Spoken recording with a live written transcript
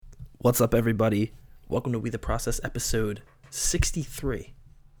What's up, everybody? Welcome to We The Process, episode 63.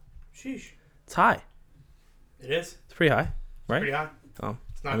 Sheesh. It's high. It is. It's pretty high, right? Pretty high. Oh,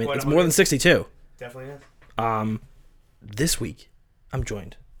 It's not I mean, quite it's 100. more than 62. Definitely is. This week, I'm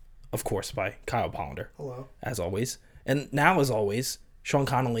joined, of course, by Kyle Pollender, Hello. as always. And now, as always, Sean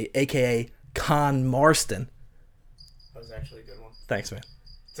Connolly, a.k.a. Con Marston. That was actually a good one. Thanks, man.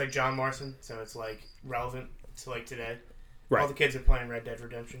 It's like John Marston, so it's like relevant to like today. Right. All the kids are playing Red Dead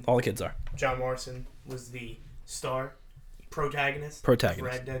Redemption. All the kids are. John Marston was the star protagonist.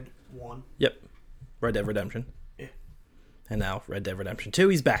 Protagonist. Red Dead 1. Yep. Red Dead Redemption. Yeah. And now, Red Dead Redemption 2,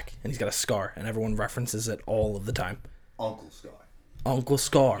 he's back, and he's got a scar, and everyone references it all of the time. Uncle Scar. Uncle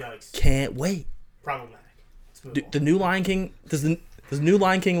Scar. Yikes. Can't wait. Problematic. Let's move on. The new Lion King, does the new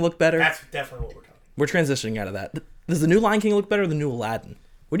Lion King look better? That's definitely what we're talking We're transitioning out of that. Does the new Lion King look better or the new Aladdin?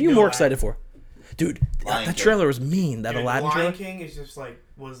 What are you New more Aladdin. excited for? Dude, Lion that King. trailer was mean. That about. Aladdin Lion trailer. King is just like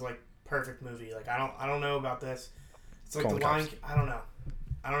was like perfect movie. Like I don't know about this. It's like Call the the Lion cops. I don't know.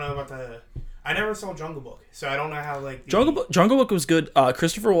 I don't know about the. I never saw Jungle Book, so I don't know how like the, Jungle Book was good.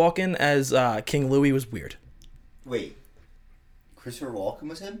 Christopher Walken as King Louis was weird. Wait, Christopher Walken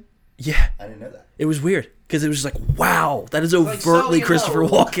was him? Yeah, I didn't know that. it was weird because it was just like, wow, that is Like, so overtly you Christopher know.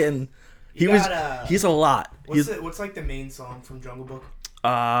 Walken. He You was. gotta- He's a lot. What's like the main song from Jungle Book?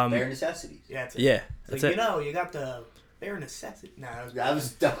 Bare necessities. Yeah, it's Yeah, It's that's like, it. you know, you got the bare necessity. Nah, That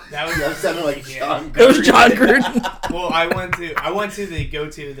was sounding like yeah. John. It was John Gruden. Well, I went to the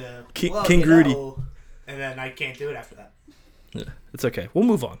King well, King you Grudy. know, and then I can't do it after that. Yeah, it's okay. We'll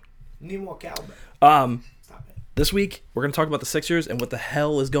move on. Need more cowbell. Stop it. This week, we're going to talk about the Sixers and what the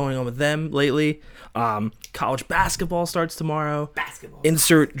hell is going on with them lately. College basketball starts tomorrow. Basketball.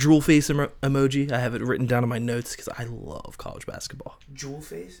 Insert drool face emoji. I have it written down in my notes because I love college basketball. Jewel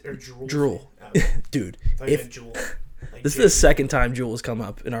face or drool? Drool. Face? Oh, Dude, I thought you if meant jewel. Like this is J- the second time Jewel has come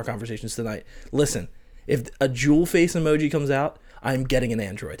up in our conversations tonight. Listen, if a drool face emoji comes out, I'm getting an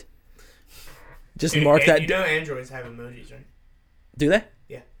Android. Just Dude, mark and that. You know androids have emojis, right? Do they?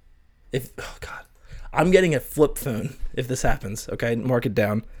 Yeah. Oh God, I'm getting a flip phone if this happens. Okay, mark it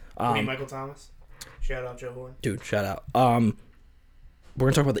down. Michael Thomas. Shout out Joe Horn. Dude, shout out. We're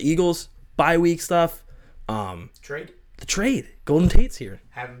gonna talk about the Eagles bye week stuff. Trade. The trade. Golden Tate's here.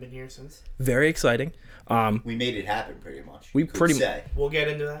 Haven't been here since. Very exciting. We made it happen pretty much. We you could pretty say. We'll get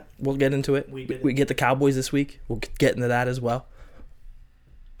into that. We'll get into it. We did We it. get the Cowboys this week. We'll get into that as well.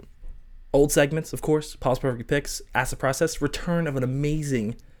 Old segments, of course. Paul's Perfect Picks. Ask the Process. Return of an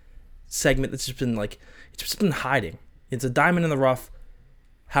amazing segment that's just been like, it's just been hiding. It's a diamond in the rough.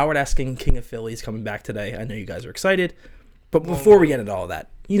 Howard asking King of Philly is coming back today. I know you guys are excited. But before we get into all that,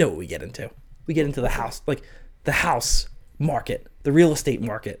 you know what we get into. We get into the house, like the house market, the real estate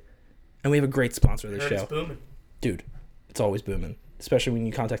market. And we have a great sponsor of this Heard show. it's booming. Dude, it's always booming, especially when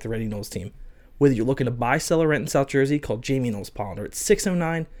you contact the Randy Knowles team. Whether you're looking to buy, sell, or rent in South Jersey, call Jamie Knowles Pollender at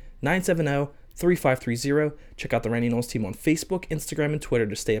 609-970-3530. Check out the Randy Knowles team on Facebook, Instagram, and Twitter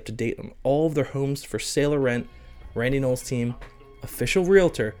to stay up to date on all of their homes for sale or rent. Randy Knowles team, official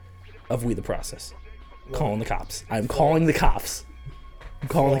realtor of We The Process. Calling the cops. I'm calling the cops. I'm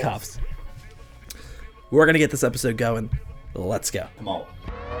calling the cops. We're going to get this episode going. Let's go. Come on.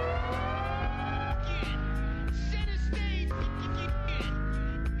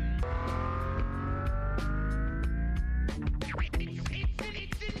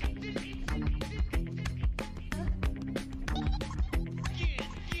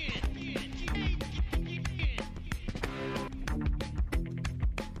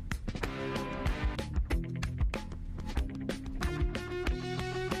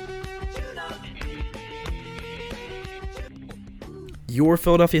 Your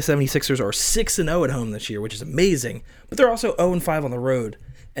Philadelphia 76ers are 6-0 at home this year, which is amazing, but they're also 0-5 on the road.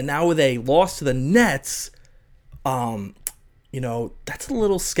 And now with a loss to the Nets, that's a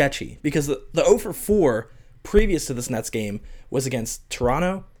little sketchy because the 0-4 previous to this Nets game was against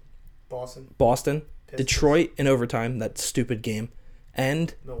Toronto, Boston, Pistons. Detroit in overtime, that stupid game,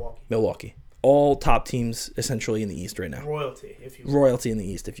 and Milwaukee. All top teams essentially in the East right now. Royalty, if you will. Royalty in the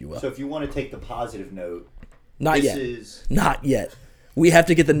East, if you will. So if you want to take the positive note, Not this yet. is Not yet. We have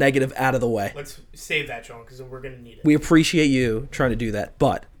to get the negative out of the way. Let's save that, Sean, because we're going to need it. We appreciate you trying to do that,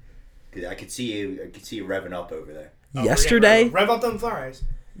 but I could see you revving up over there. yesterday Rev up them fires.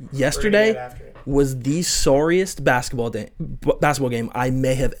 We're gonna get after it. was the sorriest basketball game I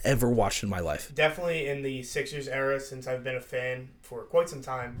may have ever watched in my life. Definitely in the Sixers era, since I've been a fan for quite some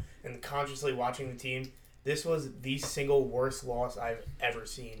time and consciously watching the team, this was the single worst loss I've ever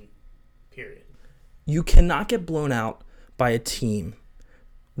seen, period. You cannot get blown out by a team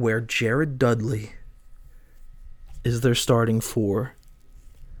where Jared Dudley is their starting four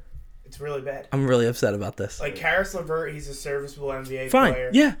It's really bad. I'm really upset about this. Like Karis LeVert, he's a serviceable NBA Fine. player.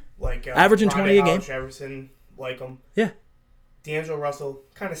 Yeah. Like averaging 20 a game. Jefferson, like him. Yeah. D'Angelo Russell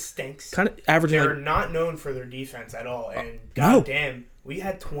kind of stinks. Kind of averaging. They're not known for their defense at all. And no. goddamn, we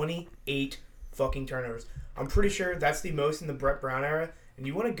had 28 fucking turnovers. I'm pretty sure that's the most in the Brett Brown era. And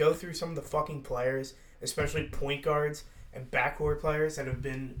you want to go through some of the fucking players, especially point guards and backcourt players that have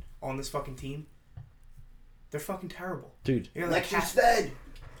been on this fucking team. They're fucking terrible. Dude. Alexis Fed.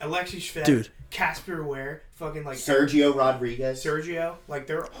 Alexis Shved, Dude. Casper Ware, fucking like Sergio Rodriguez. Sergio, like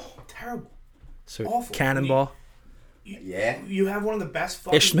they're terrible, awful. Cannonball. You have one of the best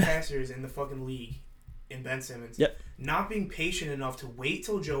fucking Ishmael. passers in the fucking league, in Ben Simmons. Yep. Not being patient enough to wait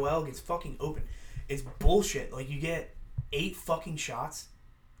till Joel gets fucking open. It's bullshit. Like you get 8 fucking shots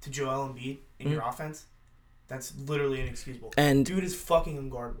to Joel Embiid in your offense. That's literally inexcusable. And dude is fucking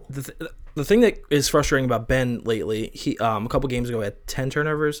unguardable. The thing that is frustrating about Ben lately, he a couple games ago had 10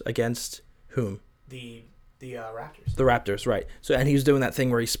 turnovers against whom? The Raptors. The Raptors, right. So and he was doing that thing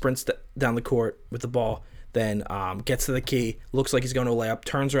where he sprints down the court with the ball, then gets to the key, looks like he's going to a layup,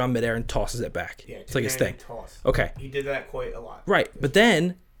 turns around midair and tosses it back. Yeah, it's like his thing. Toss. Okay. He did that quite a lot. Right. But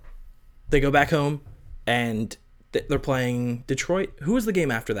then they go back home and they're playing Detroit. Who was the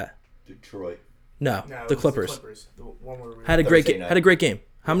game after that? Detroit. No, the Clippers. The one where we Had a great Thursday night. had a great game.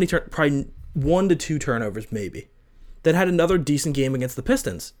 How many probably 1 to 2 turnovers maybe. Then had another decent game against the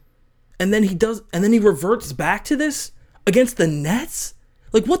Pistons. And then he reverts back to this against the Nets?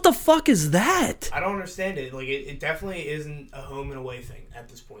 Like what the fuck is that? I don't understand it. Like it definitely isn't a home and away thing at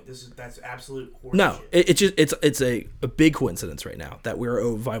this point. That's absolute horseshit. No, it's a big coincidence right now that we're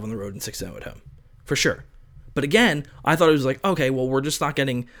 0-5 on the road and 6-0 at home. For sure. But again, I thought it was like, okay, well, we're just not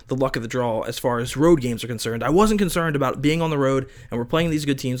getting the luck of the draw as far as road games are concerned. I wasn't concerned about being on the road and we're playing these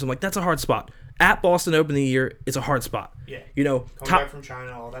good teams. I'm like, that's a hard spot. At Boston Open of the year, it's a hard spot. Yeah. You know, coming back from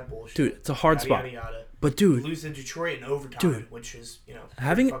China, all that bullshit. Dude, it's a hard yada, spot. Yada, yada. But dude, you lose to Detroit in overtime, dude, which is,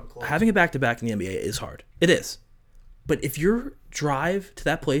 having close. a back-to-back in the NBA is hard. It is. But if your drive to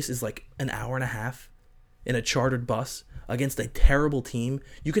that place is like an hour and a half in a chartered bus against a terrible team,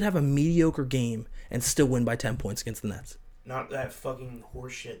 you could have a mediocre game and still win by 10 points against the Nets. Not that fucking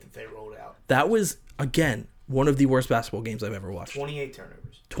horse shit that they rolled out. That was, again, one of the worst basketball games I've ever watched. 28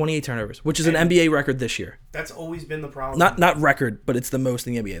 turnovers. 28 turnovers, which is an NBA record this year. That's always been the problem. Not record, but it's the most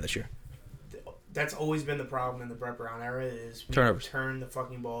in the NBA this year. That's always been the problem in the Brett Brown era is we turnovers. Turn the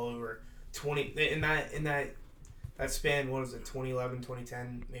fucking ball over. 20 in that span. What was it? 2011,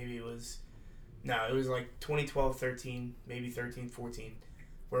 2010. Maybe it was. No, it was like 2012, 13, maybe 13, 14,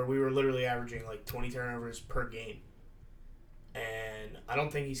 where we were literally averaging like 20 turnovers per game. And I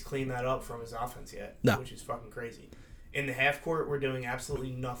don't think he's cleaned that up from his offense yet, which is fucking crazy. In the half court, we're doing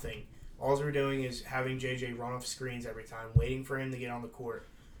absolutely nothing. All we're doing is having JJ run off screens every time, waiting for him to get on the court.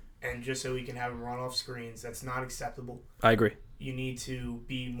 And just so we can have him run off screens, that's not acceptable. I agree. You need to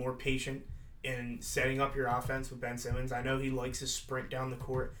be more patient in setting up your offense with Ben Simmons. I know he likes to sprint down the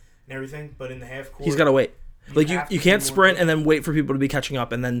court and everything, but in the half court... He's got to wait. Like, you can't sprint and then wait for people to be catching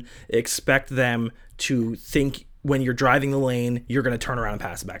up and then expect them to think when you're driving the lane, you're going to turn around and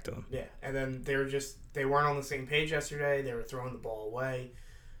pass it back to them. Yeah, and then they weren't on the same page yesterday. They were throwing the ball away.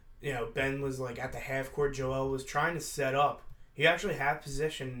 Ben was like at the half court. Joel was trying to set up. He actually had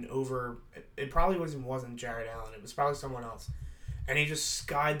position over. It probably wasn't Jared Allen. It was probably someone else. And he just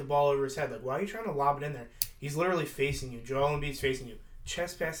skied the ball over his head. Like, why are you trying to lob it in there? He's literally facing you. Joel Embiid's facing you.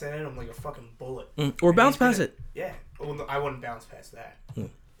 Chest pass that in him like a fucking bullet. Or bounce past it. Yeah. Well, I wouldn't bounce past that.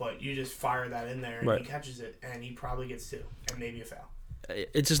 But you just fire that in there, and he catches it, and he probably gets 2, and maybe a foul.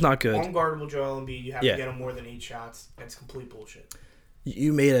 It's just not good. Unguardable Joel Embiid, you have to get him more than 8 shots. That's complete bullshit.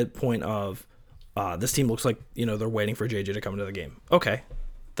 You made a point of, this team looks like, they're waiting for JJ to come into the game. Okay,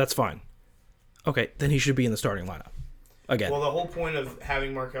 that's fine. Okay, then he should be in the starting lineup. Again. Well, the whole point of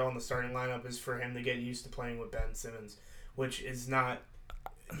having Markelle in the starting lineup is for him to get used to playing with Ben Simmons, which is not...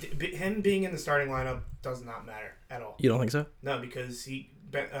 Him being in the starting lineup does not matter at all. You don't think so? No, because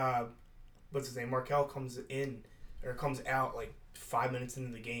what's his name? Markelle comes out like 5 minutes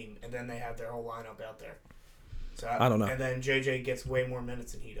into the game, and then they have their whole lineup out there. So I don't know. And then JJ gets way more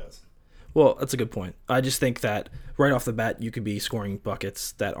minutes than he does. Well, that's a good point. I just think that right off the bat, you could be scoring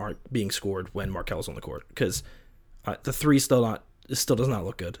buckets that aren't being scored when Markelle's on the court because the 3 still does not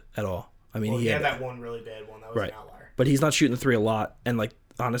look good at all. I mean, he had that one really bad one. That was an outlier. But he's not shooting the 3 a lot, and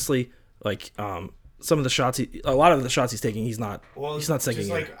honestly, some of the shots, a lot of the shots he's taking, he's not sinking.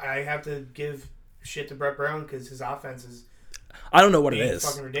 Just I have to give shit to Brett Brown because his offense is. I don't know what it is.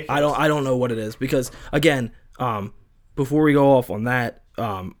 Fucking ridiculous. I don't know what it is because again, before we go off on that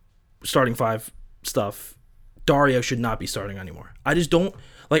starting 5 stuff, Dario should not be starting anymore. I just don't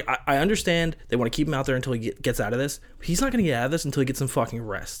Like, I understand they want to keep him out there until he gets out of this. He's not going to get out of this until he gets some fucking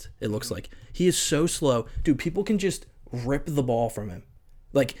rest, it looks like. He is so slow. Dude, people can just rip the ball from him.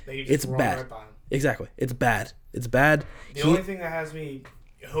 Like, it's bad. Right by him. Exactly. It's bad. It's bad. The only thing that has me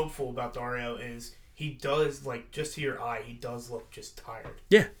hopeful about Dario is he does, like, just to your eye, he does look just tired.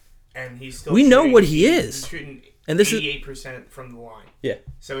 Yeah. And he's still We know what he is. He's shooting and this 88% from the line. Yeah.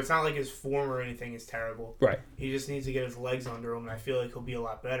 So it's not like his form or anything is terrible. Right. He just needs to get his legs under him, and I feel like he'll be a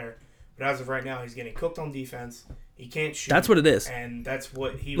lot better. But as of right now, he's getting cooked on defense. He can't shoot. That's what it is. And that's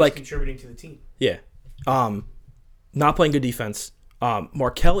what he was contributing to the team. Yeah. Not playing good defense.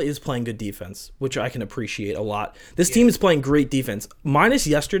 Markelle is playing good defense, which I can appreciate a lot. This team is playing great defense. Minus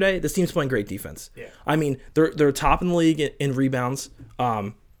yesterday, this team's playing great defense. Yeah. I mean, they're top in the league in rebounds.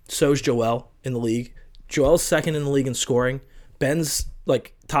 So's Joel in the league. Joel's second in the league in scoring. Ben's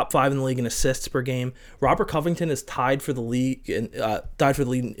like top 5 in the league in assists per game. Robert Covington is tied for the league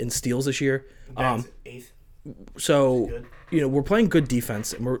in steals this year. Ben's 8th. So we're playing good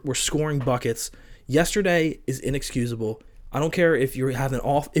defense and we're scoring buckets. Yesterday is inexcusable. I don't care if you have an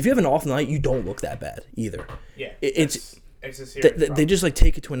off night, you don't look that bad either. Yeah, it's a serious they just like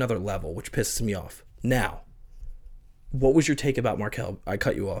take it to another level, which pisses me off. Now, what was your take about Markelle? I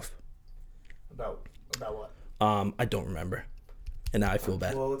cut you off. About what? I don't remember, and now I feel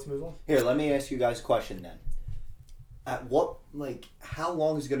bad. Well, let's move on. Here, let me ask you guys a question then. How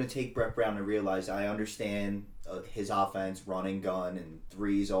long is it going to take Brett Brown to realize, I understand his offense, run and gun, and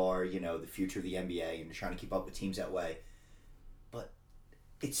threes are, the future of the NBA, and you're trying to keep up with teams that way. But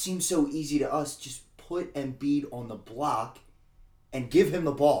it seems so easy to us, just put Embiid on the block and give him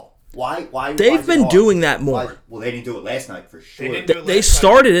the ball. Why? They've been doing that more. Well, they didn't do it last night for sure. They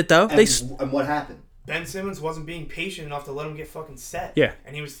started it, though. And what happened? Ben Simmons wasn't being patient enough to let him get fucking set. Yeah.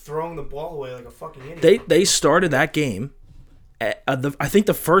 And he was throwing the ball away like a fucking idiot. They started that game. I think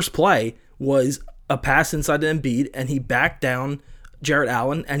the first play was a pass inside to Embiid, and he backed down Jarrett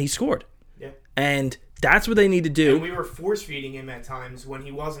Allen, and he scored. Yeah. And that's what they need to do. And we were force-feeding him at times when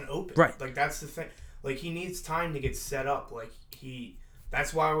he wasn't open. Right. Like, that's the thing. Like, he needs time to get set up. Like,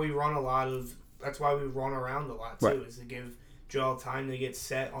 that's why we run around a lot, too, right. Is to give Joel time to get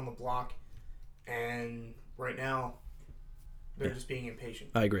set on the block. And right now, they're just being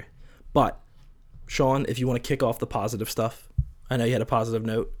impatient. I agree. But, Sean, if you want to kick off the positive stuff, I know you had a positive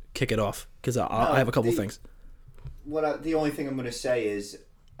note. Kick it off, because I have a couple things. The only thing I'm going to say is,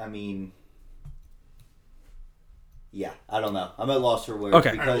 I don't know. I'm at loss for words.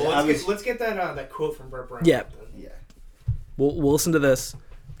 Okay. Because right, let's get that quote from Brett Brown. Yeah. We'll listen to this,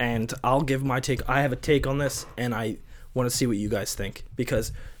 and I'll give my take. I have a take on this, and I want to see what you guys think.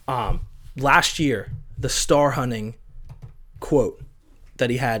 Because last year, the star hunting quote that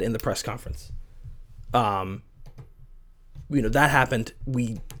he had in the press conference, that happened.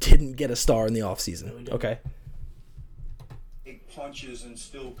 We didn't get a star in the offseason. Okay. Take punches and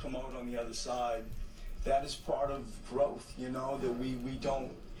still come out on the other side. That is part of growth, that we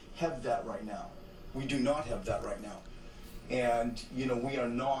don't have that right now. We do not have that right now. And, we are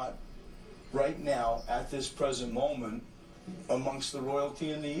not right now at this present moment amongst the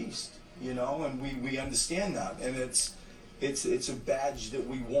royalty in the East, and we understand that. And it's a badge that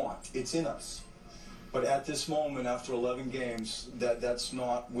we want. It's in us. But at this moment, after 11 games, that's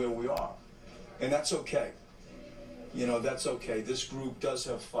not where we are. And that's okay. That's okay. This group does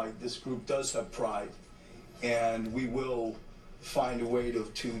have fight. This group does have pride. And we will find a way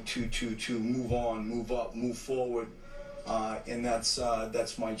to move on, move up, move forward. And that's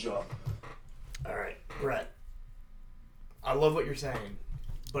my job. All right, Brett. I love what you're saying,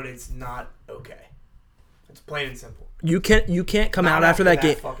 but it's not okay. It's plain and simple. You can't come out after that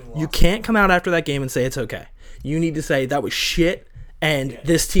game. You can't come out after that game and say it's okay. You need to say that was shit, and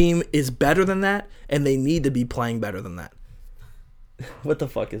this team is better than that, and they need to be playing better than that. What the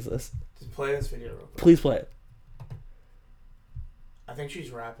fuck is this? Just play this video real quick. Please play it. I think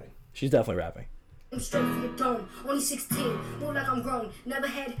she's rapping. She's definitely rapping. I'm straight from the dome, only 16, move like I'm grown, never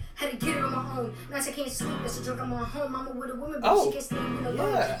had to get it on my own. Nights I can't sleep, that's a joke, I'm on home, mama with a woman, but she can't sleep alone.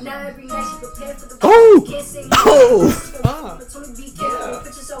 Yeah. Now every night she prepared for the Can't sing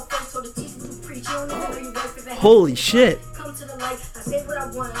Holy shit. Come to the light, I say what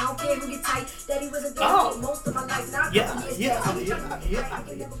I want, I don't care who get tight. Daddy was a Oh. most of my life, now I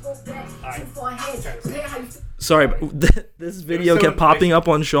can never go back too far ahead. Sorry, but this video kept popping up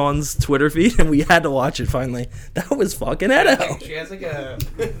on Sean's Twitter feed, and we had to watch it finally. That was fucking Edo. She has like a...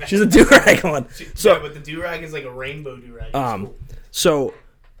 She's a do-rag on. But the do-rag is like a rainbow do-rag. Cool. So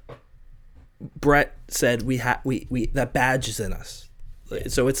Brett said we that badge is in us.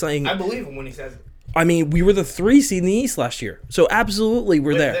 So it's saying... I believe him when he says it. I mean, we were the 3 seed in the East last year, so absolutely we're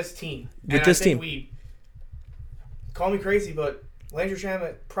with there. this team. With this team. Call me crazy, but Landry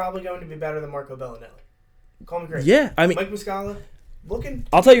Shamet probably going to be better than Marco Bellinelli. Call me crazy. Yeah, I mean, Mike Muscala looking.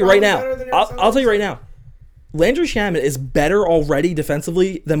 I'll tell you right now. better than I'll tell you right now. Landry Shamet is better already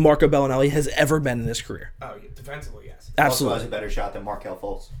defensively than Marco Bellinelli has ever been in his career. Oh, yeah, defensively, yes. Absolutely. Also has a better shot than Markelle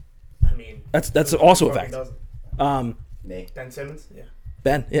Fultz. I mean, That's also a fact. doesn't. Me. Ben Simmons, yeah.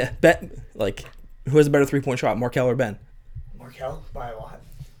 Ben, like, who has a better 3-point shot, Markelle or Ben? Markelle by a lot.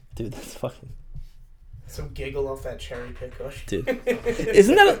 Dude, that's fucking. Some giggle off that cherry pick kush. Dude,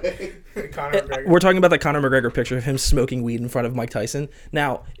 isn't that Conor McGregor? We're talking about that Conor McGregor picture of him smoking weed in front of Mike Tyson.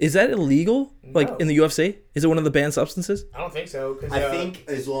 Now, is that illegal? Like No. in the UFC? Is it one of the banned substances? I don't think so. I think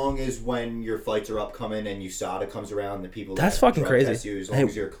as long as when your fights are upcoming and USADA comes around, the people That's that fucking drug crazy. test you, as long Hey,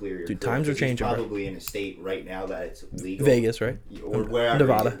 as you're clear, you're dude, clear, times are because he's changing, bro. Probably in a state right now that it's legal. Vegas, right? Or wherever,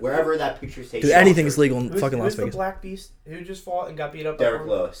 Nevada. wherever that picture takes. Dude, anything is legal in Who's fucking Las the Vegas. Black Beast who just fought and got beat up? Derek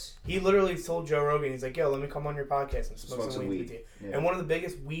Lewis. He literally told Joe Rogan, he's like, yo, let me come on your podcast and smoke some weed with you. Yeah. And one of the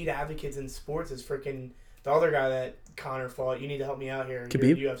biggest weed advocates in sports is freaking the other guy that Connor fought. You need to help me out here.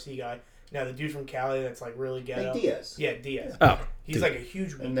 Khabib? You're a UFC guy. Now, the dude from Cali that's like really ghetto. Diaz. Yeah, Diaz. Oh, He's dude. like a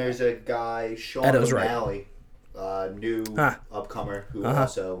huge weed And there's a guy, Sean Edo's right. O'Malley, new upcomer who Uh-huh.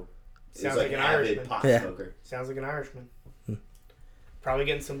 also is Sounds like like an an avid Irishman. pot Yeah. smoker. Sounds like an Irishman. Probably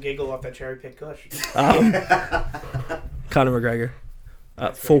getting some giggle off that cherry pick kush. Conor McGregor.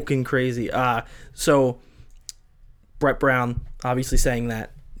 Fucking crazy. So, Brett Brown obviously saying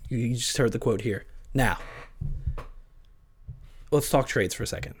that. You just heard the quote here. Now, let's talk trades for a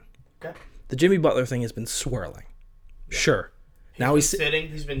second. Okay. The Jimmy Butler thing has been swirling. Sure. Now He's sitting.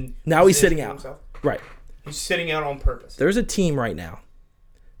 He's sitting to out. himself. Right. He's sitting out on purpose. There's a team right now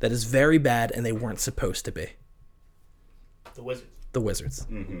that is very bad and they weren't supposed to be. The Wizards. The Wizards.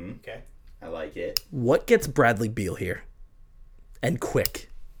 Mm-hmm. Okay. I like it. What gets Bradley Beal here? And quick.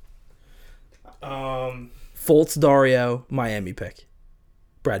 Fultz, Dario, Miami pick.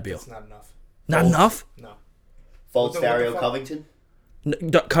 Brad Beal. It's not enough. Not enough? No. Fultz, What the Dario, fuck? Covington.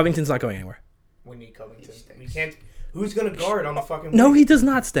 Covington's not going anywhere. We need Covington. He stinks. We can't. Who's gonna guard on the fucking? No, wing? he does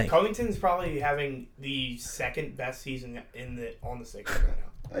not stink. Covington's probably having the second best season on the Sixers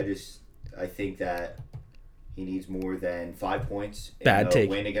right now. I think that he needs more than 5 points in Bad a take.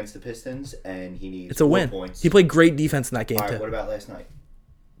 win against the Pistons, and he needs It's a 4 win. points. He played great defense in that game All right, too. what about last night?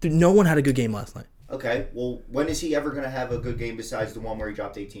 Dude, no one had a good game last night. Okay, well, when is he ever going to have a good game besides the one where he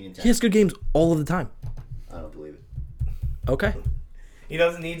dropped 18 and 10? He has good games all of the time. I don't believe it. Okay. He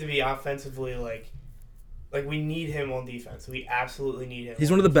doesn't need to be offensively like we need him on defense. We absolutely need him.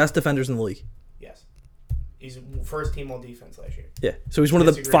 He's one of the best defenders in the league. Yes. He's first team on defense last year. Yeah. So he's one of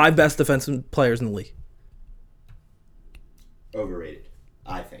the Disagree. 5 best defensive players in the league. Overrated,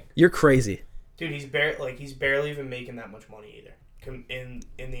 I think. You're crazy. Dude, he's barely even making that much money either. In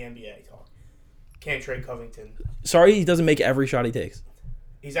the NBA talk. Can't trade Covington. Sorry, he doesn't make every shot he takes.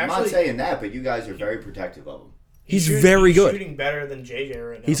 He's I'm actually not saying that, but you guys are very protective of him. He's very good. Shooting better than JJ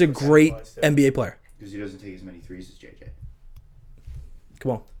right now. He's a great NBA player. Because he doesn't take as many threes as JJ.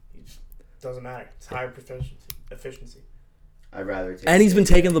 Come on. Doesn't matter. It's higher efficiency. I'd rather take And he's been JJ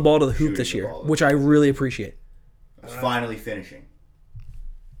taking the ball to the hoop shooting this the year, ball. which I really appreciate. He's finally finishing.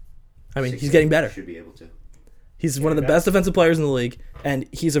 I mean, he's Sixers getting better. Should be able to. He's one of the best defensive players in the league, and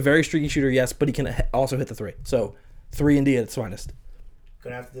he's a very streaky shooter, yes, but he can also hit the 3. So, 3 and D at its finest.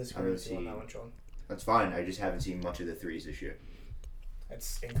 Gonna have to disagree with you on that one, Sean. That's fine. I just haven't seen much of the threes this year.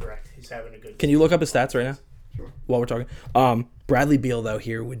 That's incorrect. He's having a good. Can you look up his stats right now Sure. while we're talking? Bradley Beal, though,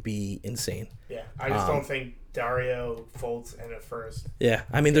 here would be insane. Yeah, I just don't think Dario, Fultz, and a first. Yeah,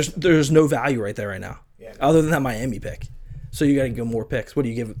 I mean, there's no value right there right now, Yeah. other than that Miami pick. So you got to go more picks. What do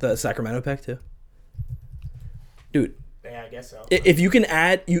you give the Sacramento pick to? Dude, Yeah, I guess so. if you can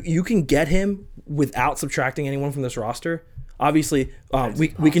add, you can get him without subtracting anyone from this roster. Obviously,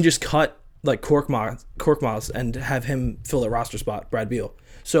 we can just cut like Korkmaz and have him fill a roster spot, Brad Beal.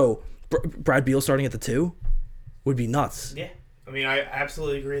 So Brad Beal starting at the 2 would be nuts. Yeah, I mean, I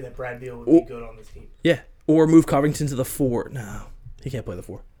absolutely agree that Brad Beal would be good on this team. Yeah, or move Covington to the 4. No, he can't play the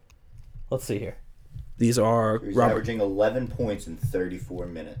 4. Let's see here. These are He's Robert. averaging 11 points in 34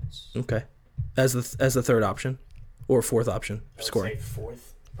 minutes. Okay, as the third option or fourth option I would scoring. say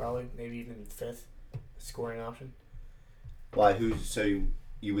fourth, probably, maybe even fifth scoring option. Why? So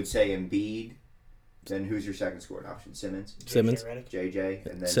you would say Embiid? Then who's your second scoring option? Simmons, Simmons. Redick, JJ,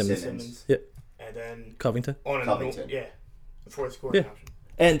 and then Simmons. Simmons. Yep, and then Covington. on Covington. the fourth scoring Yeah. option,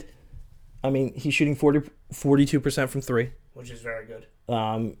 And I mean, he's shooting 42% from 3. which is very good.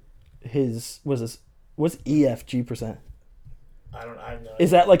 What's EFG percent? I have no idea.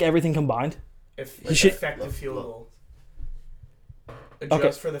 Is that like everything combined? Effective field goal.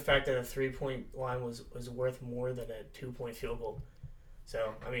 Adjust for the fact that a 3-point line was worth more than a 2-point field goal.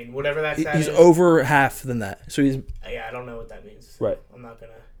 So, I mean, whatever that stat He's is. over half than that. So he's... Yeah, I don't know what that means. Right. I'm not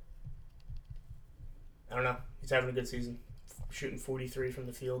going to... I don't know. He's having a good season. Shooting 43 from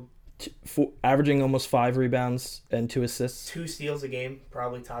the field. Averaging almost 5 rebounds and 2 assists. 2 steals a game.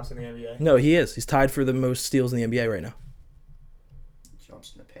 Probably tops in the NBA. No, he is. He's tied for the most steals in the NBA right now.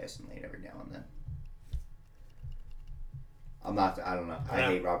 Jumps in the passing lane every now and then. I don't know. I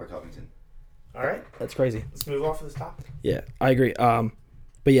hate Robert Covington. All right. That's crazy. Let's move off of this topic. Yeah, I agree.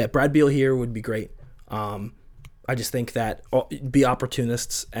 But yeah, Brad Beal here would be great. I just think that be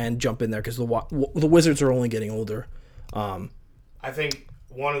opportunists and jump in there because the Wizards are only getting older. I think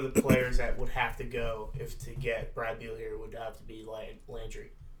one of the players that would have to go to get Brad Beal here would have to be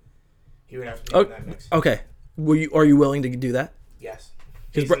Landry. He would have to be in that mix. Okay. Are you willing to do that? Yes.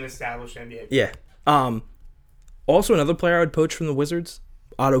 He's an established NBA player. Yeah. Also, another player I would poach from the Wizards,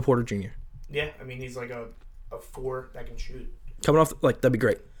 Otto Porter Jr. Yeah, I mean, he's like a 4 that can shoot. Coming off, that'd be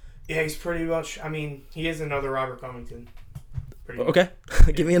great. Yeah, he's pretty much, I mean, he is another Robert Covington. Okay.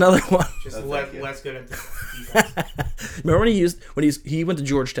 Give me another one. Just less good at the defense. Remember when he went to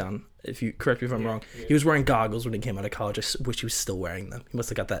Georgetown, if you correct me if I'm wrong, he was wearing goggles when he came out of college. I wish he was still wearing them. He must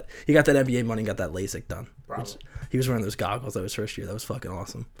have got that. He got that NBA money and got that LASIK done. Probably. He was wearing those goggles that was first year. That was fucking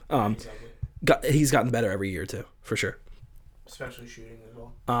awesome. Exactly. He's gotten better every year too, for sure. Especially shooting as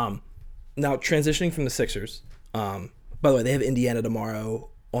well. Now transitioning from the Sixers. By the way, they have Indiana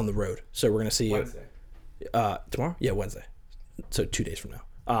tomorrow on the road, so we're gonna see Wednesday. Tomorrow. Yeah, Wednesday. So 2 days from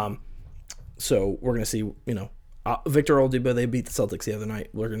now. So we're gonna see. Victor Oladipo. They beat the Celtics the other night.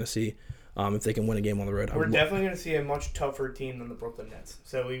 We're gonna see if they can win a game on the road. We're definitely gonna see a much tougher team than the Brooklyn Nets.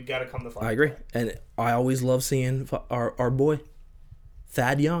 So we've got to come to fight. I agree, and I always love seeing our boy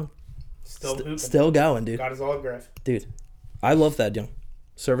Thad Young. Still going, dude. Got his autograph. Dude, I love Thad Young.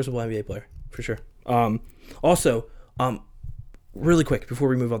 Serviceable NBA player, for sure. Also, really quick, before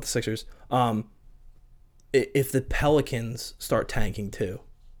we move on to Sixers, if the Pelicans start tanking too,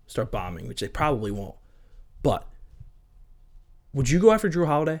 start bombing, which they probably won't, but would you go after Drew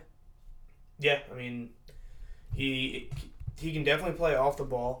Holiday? Yeah, I mean, he can definitely play off the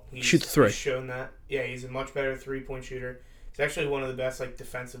ball. Shoot the 3. He's shown that. Yeah, he's a much better 3-point shooter. He's actually one of the best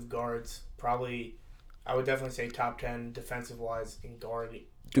defensive guards. Probably, I would definitely say top 10 defensive-wise in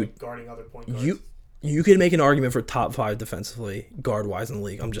guarding other point guards. You could make an argument for top 5 defensively, guard-wise in the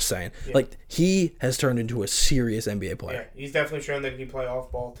league. I'm just saying. Yeah. He has turned into a serious NBA player. Yeah, he's definitely shown that he can play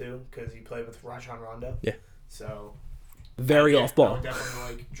off-ball, too, because he played with Rajon Rondo. Yeah. So... Very off-ball. I would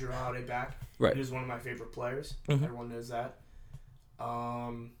definitely like Drew Holiday back. Right. He was one of my favorite players. Mm-hmm. Everyone knows that.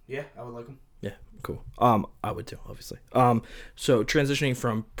 Yeah, I would like him. Yeah, cool. I would too, obviously. So transitioning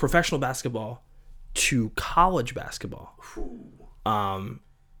from professional basketball to college basketball.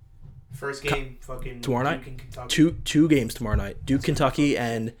 First game, fucking tomorrow night. Duke and Kentucky. Two games tomorrow night. Duke, Kentucky,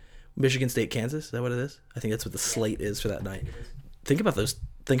 and Michigan State, Kansas. Is that what it is? I think that's what the slate is for that night. Think about those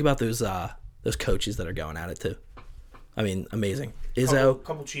coaches that are going at it too. I mean, amazing. Izzo,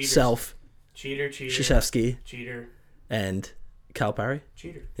 couple cheaters. Self, Cheater, Krzyzewski, cheater, and Calipari.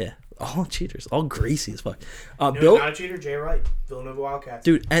 Cheater. Yeah, all cheaters, all greasy as fuck. Bill, not a cheater. Jay Wright, Villanova Wildcats.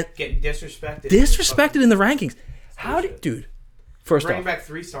 Dude, and getting disrespected in the rankings. How did, dude? First bringing off, back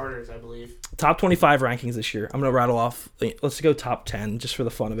 3 starters, I believe. Top 25 rankings this year. I'm gonna rattle off. Let's go top 10 just for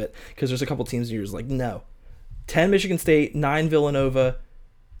the fun of it, because there's a couple teams you're just like, no. 10 Michigan State, 9 Villanova,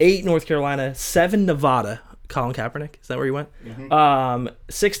 8 North Carolina, 7 Nevada. Colin Kaepernick, is that where he went? Mm-hmm.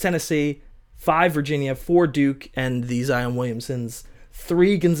 6 Tennessee, 5 Virginia, 4 Duke, and the Zion Williamsons,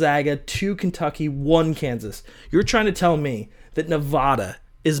 3 Gonzaga, 2 Kentucky, 1 Kansas. You're trying to tell me that Nevada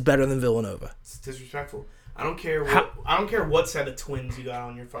is better than Villanova? It's disrespectful. I don't care what set of twins you got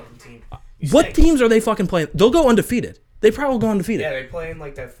on your fucking team. What teams are they fucking playing? They'll go undefeated. They probably will go undefeated. Yeah, they play in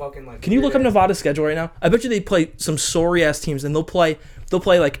that fucking Can you look up Nevada's schedule right now? I bet you they play some sorry ass teams, and they'll play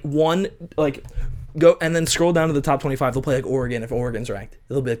go and then scroll down to the top 25. They'll play Oregon if Oregon's ranked.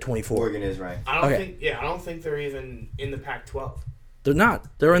 It'll be 24. Oregon is ranked. I don't think they're even in the Pac-12. They're not.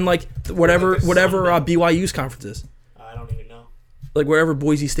 They're in whatever BYU's conference is. I don't even know. Wherever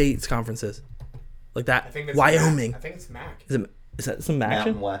Boise State's conference is. Like that. I think that's Wyoming. I think it's MAC. Is that some MAC?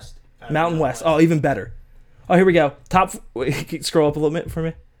 Mountain West. Mountain West. Oh, even better. Oh, here we go. Scroll up a little bit for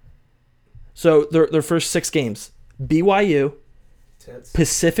me. So their first 6 games: BYU,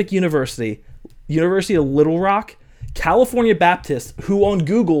 Pacific University, University of Little Rock, California Baptist, who on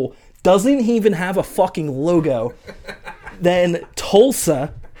Google doesn't even have a fucking logo, then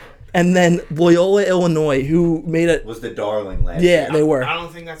Tulsa, And then Loyola, Illinois, who made it. Was the darling last Yeah, year. they were. I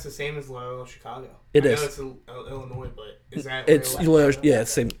don't think that's the same as Loyola Chicago. It I is. know it's Illinois, but is that It's Loyola? yeah,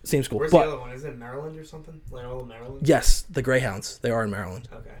 it's same school. Where's But the other one? Is it Maryland or something? Loyola, Maryland? yes, the Greyhounds. They are in Maryland.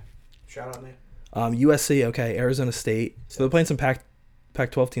 Okay. Shout out, man. USC, okay. Arizona State. So they're playing some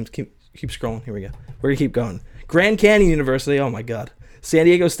Pac-12 teams. Keep scrolling. Here we go. We're going to keep going. Grand Canyon University. Oh, my God. San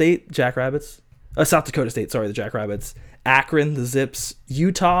Diego State, Jackrabbits. South Dakota State, sorry, the Jackrabbits. Akron, the Zips.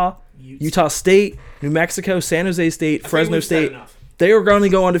 Utah State, New Mexico, San Jose State, Fresno State. They are going to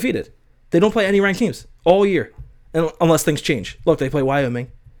go undefeated. They don't play any ranked teams all year unless things change. Look, they play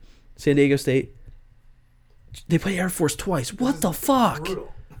Wyoming, San Diego State. They play Air Force twice. What the fuck?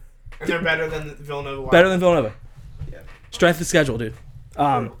 Brutal. And they're better than Villanova. Better than Villanova. Yeah. Strength of schedule, dude.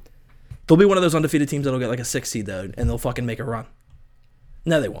 They'll be one of those undefeated teams that'll get like a 6 seed though, and they'll fucking make a run.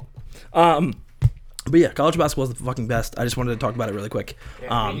 No, they won't. But yeah, college basketball is the fucking best. I just wanted to talk about it really quick.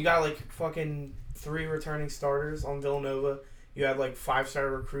 Yeah, you got like fucking 3 returning starters on Villanova. You had like 5-star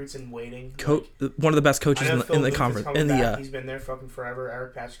recruits in waiting. One of the best coaches I know in the conference. He's been there fucking forever.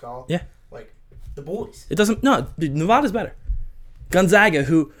 Eric Paschal. Yeah. Like the boys. It doesn't. No, dude, Nevada's better. Gonzaga,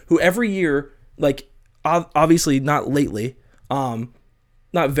 who every year, like obviously not lately,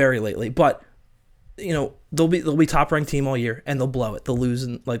 not very lately, but you know they'll be top ranked team all year and they'll blow it. They'll lose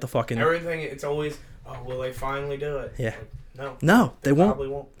in like the fucking everything. It's always will they finally do it? Yeah. Like, no, they won't. Probably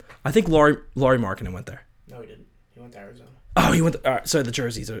won't. I think Laurie Markkinen went there. No, he didn't. He went to Arizona. Oh, he went. Sorry, the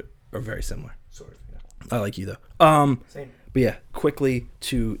jerseys are very similar. Sort of. Yeah. I like you though. Same. But yeah, quickly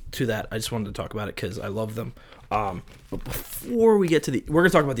to that, I just wanted to talk about it because I love them. But before we get to we're gonna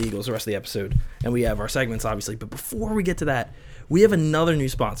talk about the Eagles the rest of the episode, and we have our segments obviously. But before we get to that, we have another new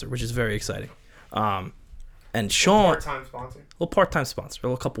sponsor, which is very exciting. And Sean, Part-time sponsor. A little part-time sponsor, a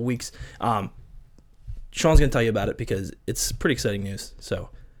little couple weeks. Sean's gonna tell you about it because it's pretty exciting news. So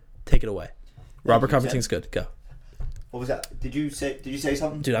take it away. Robert Covington's good. Go. What was that? Did you say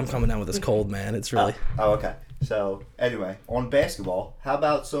something? Dude, I'm coming down with this cold, man. It's really. Oh, okay. So, anyway, on basketball, how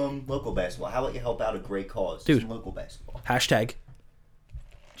about some local basketball? How about you help out a great cause? Dude. Some local basketball. Hashtag.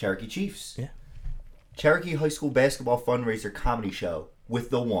 Cherokee Chiefs. Yeah. Cherokee High School Basketball Fundraiser Comedy Show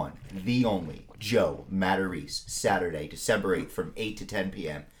with the one, the only, Joe Matarese, Saturday, December 8th from 8 to 10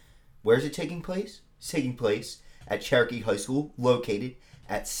 p.m. Where is it taking place? It's taking place at Cherokee High School, located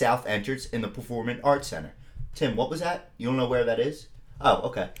at South Entrance in the Performing Arts Center. Tim, what was that? You don't know where that is? Oh,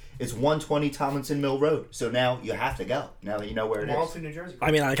 okay. It's 120 Tomlinson Mill Road. So now you have to go. Now that you know where it is. Marlton, New Jersey. I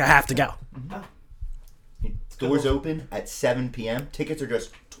mean, like I have to go. Oh. Doors open at 7 p.m. Tickets are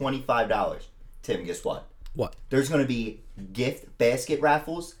just $25. Tim, guess what? What? There's going to be gift basket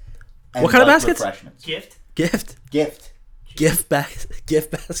raffles. And What kind of light baskets? Refreshments. Gift. Gift.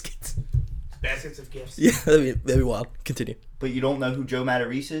 Baskets. Baskets of gifts. Yeah, that'd be wild. Continue. But you don't know who Joe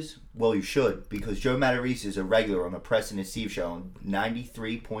Matarese is? Well, you should, because Joe Matarese is a regular on the Preston and Steve Show on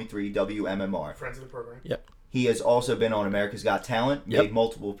 93.3 WMMR. Friends of the program. Yep. He has also been on America's Got Talent, Yep. made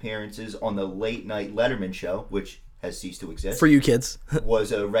multiple appearances on the Late Night Letterman Show, which has ceased to exist. For you kids.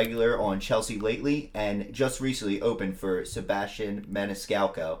 Was a regular on Chelsea Lately, and just recently opened for Sebastian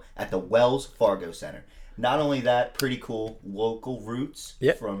Maniscalco at the Wells Fargo Center. Not only that, pretty cool local roots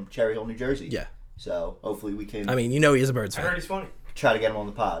Yep. from Cherry Hill, New Jersey. Yeah. So hopefully we can I mean, you know he is a Birds I fan. heard he's funny. try to get him on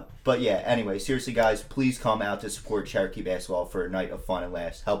the pod. But yeah, anyway, seriously guys, please come out to support Cherokee basketball for a night of fun and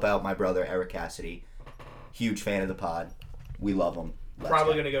laughs. Help out my brother Eric Cassidy. Huge fan of the pod. We love him.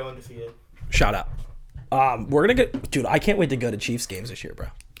 Probably going to go undefeated. Shout out. We're gonna get, dude. I can't wait to go to Chiefs games this year, bro.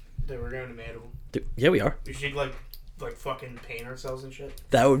 Dude, we're going to Mandible. Dude, yeah, we are. We should like fucking paint ourselves and shit.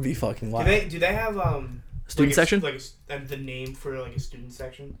 That would be fucking wild. Do they have Student section? The name for like a student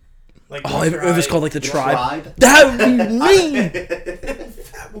section? Like Oh, if it's called like the tribe. Tribe? That would be mean.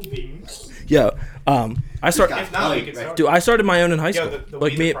 that would be. Yo, I started. If not, we could start. Dude, I started my own in high Yo, school. the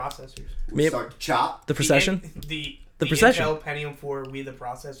Like We me, the processors. me, Start to chop. the procession. The procession. Intel Pentium 4 We the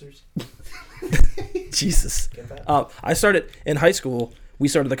processors. Jesus. Get that? I started in high school. We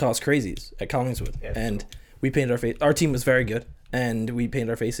started the Cause Crazies at Collingswood, Yeah, and cool. we painted our face. Our team was very good, and we painted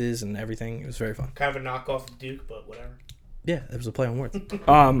our faces and everything. It was very fun. Kind of a knockoff of Duke, but whatever. Yeah, it was a play on words.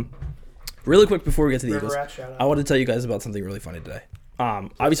 Really quick before we get to the River Eagles, Rat, shout out. I want to tell you guys about something really funny today.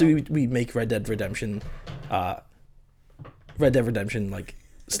 Obviously, we make Red Dead Redemption like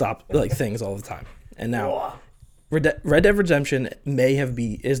stop like things all the time, and now Red Dead Redemption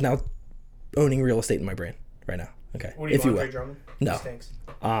is now owning real estate in my brain right now. Okay, What do you if want, will. Trey Drummond? No. He stinks.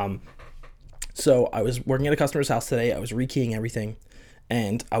 So I was working at a customer's house today. I was rekeying everything,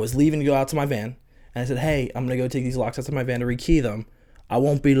 and I was leaving to go out to my van. And I said, "Hey, I'm gonna go take these locks out to my van to rekey them. I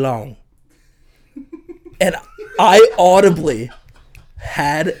won't be long." And I audibly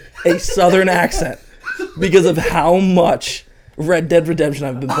had a Southern accent because of how much Red Dead Redemption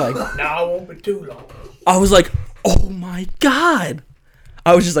I've been playing. Now it won't be too long. I was like, oh my God.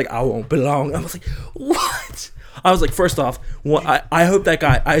 I was just like, I won't belong. I was like, what? I was like, first off, I hope that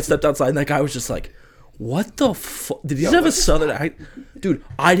guy, I stepped outside and that guy was just like, what the fuck? Did he have a Southern accent? Dude,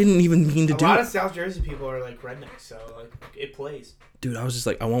 I didn't even mean to do it. A lot of South Jersey people are like rednecks, so like it plays. Dude, I was just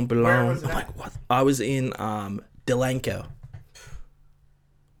like, I won't belong. Where was it I'm at? like, what? I was in Delanco.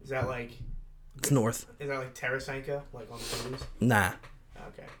 Is that like It's north. Tarasenko, like on the cruise? Nah.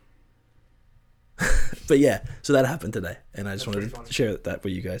 Okay. But yeah, so that happened today, and I just That's wanted pretty funny. to share that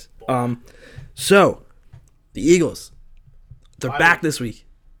with you guys. So the Eagles, they're Bye back week. this week.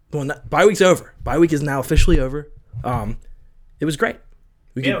 Well, bye week's over. Bye week is now officially over. It was great.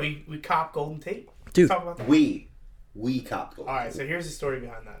 We cop Golden Tate. Dude. Let's talk about that. We copped gold. All right, so here's the story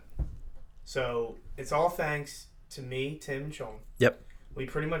behind that. So it's all thanks to me, Tim, and Sean. Yep. We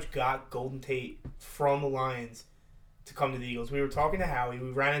pretty much got Golden Tate from the Lions to come to the Eagles. We were talking to Howie. We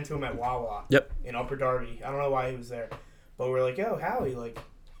ran into him at Wawa. Yep. In Upper Darby. I don't know why he was there, but we were like, "Yo, Howie, like,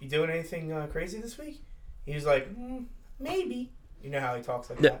 you doing anything crazy this week?" He was like, "Maybe." You know how he talks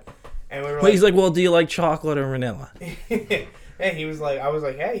like that. And we were Well, he's like, well, do you like chocolate or vanilla? and he was like, I was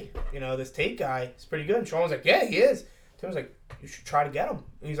like, hey, this Tate guy is pretty good. And Sean was like, yeah, he is. Tim was like, you should try to get him.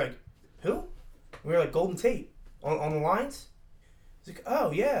 And he's like, who? We were like, Golden Tate on the lines. He's like, oh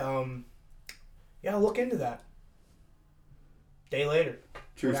yeah, yeah, I'll look into that. Day later.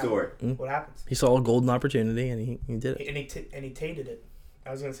 True What story. What happens? He saw a golden opportunity, and he did it. And he tated it. I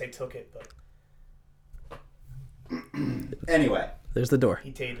was gonna say took it, but Anyway, There's the door.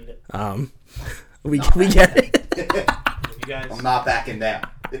 he tated it. We get it. You guys, I'm not backing down.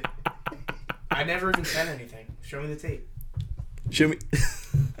 I never even said anything. Show me the tape. Show me.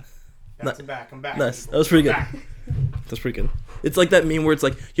 Back to back. I'm back. Nice. That was pretty good. Back. That's pretty good. It's like that meme where it's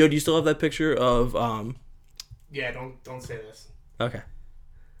like, yo, do you still have that picture of Yeah, don't say this. Okay.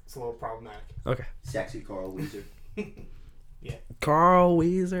 It's a little problematic. Okay. Sexy Carl Weezer. Carl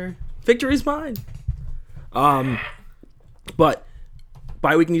Weezer. Victory's mine. But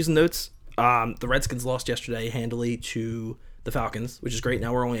bye week news and notes. The Redskins lost yesterday handily to the Falcons, which is great.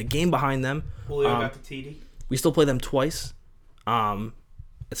 Now we're only a game behind them. Julio got the TD. We still play them twice.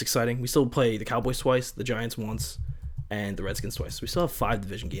 It's exciting. We still play the Cowboys twice, the Giants once, and the Redskins twice. We still have 5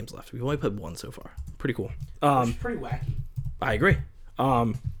 division games left. We've only played 1 so far. Pretty cool. Which is pretty wacky. I agree.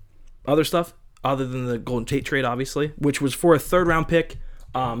 Other stuff other than the Golden Tate trade, obviously, which was for a 3rd round pick,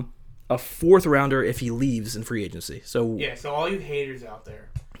 a 4th rounder if he leaves in free agency. So Yeah, so all you haters out there,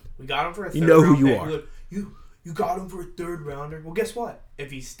 we got him for a 3rd You know who round you pick. are. Look, you got him for a 3rd rounder. Well, guess what?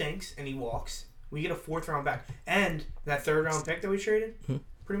 If he stinks and he walks, we get a 4th round back. And that 3rd round pick that we traded,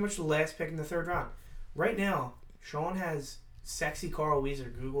 pretty much the last pick in the 3rd round. Right now, Sean has sexy Carl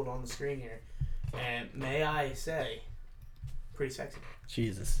Weezer Googled on the screen here. And may I say, pretty sexy.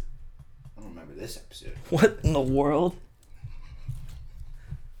 Jesus. I don't remember this episode. What in the world?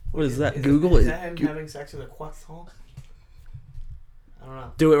 What is that? Is Google is it. that him having sex with a croissant? I don't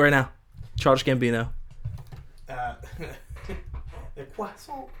know. Do it right now. Childish Gambino. The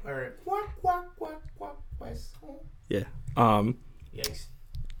croissant or quack croissant. Yeah. Yikes.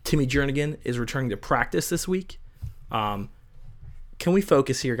 Timmy Jernigan is returning to practice this week. Can we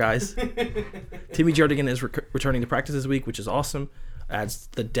focus here, guys? Timmy Jernigan is returning to practice this week, which is awesome. Adds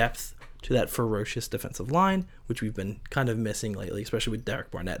the depth to that ferocious defensive line, which we've been kind of missing lately, especially with Derek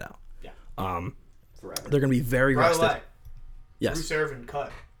Barnett out. Yeah. Forever. They're going to be very By the rested. way, Yes. Bruce Irvin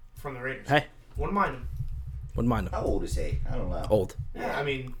cut from the Raiders. Hey, Wouldn't mind him. wouldn't mind him. How old is he? I don't know. Old. Yeah, I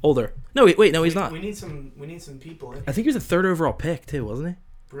mean, Older. No, wait, no, he's not. we need some people in. I think he was a 3rd overall pick, too, wasn't he?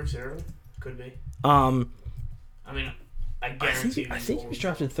 Bruce Irvin could be. I I mean, I guarantee. think he was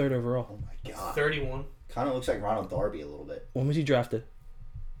drafted 3rd overall. Oh my god. 31. Kind of looks like Ronald Darby a little bit. When was he drafted?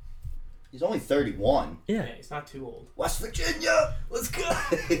 He's only 31. Yeah. Yeah, he's not too old. West Virginia. Let's go.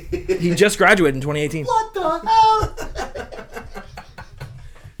 He just graduated in 2018. What the hell?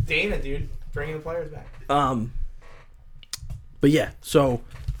 Dana, dude, bringing the players back. But yeah, so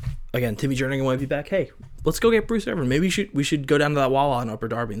again, Timmy Jernigan might be back. Hey, let's go get Bruce Irvin. Maybe we should go down to that Wawa in Upper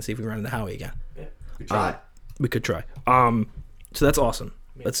Darby and see if we can run into Howie again. Yeah. Good try. We could try. So that's awesome.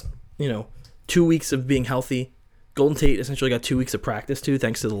 That's 2 weeks of being healthy. Golden Tate essentially got 2 weeks of practice too,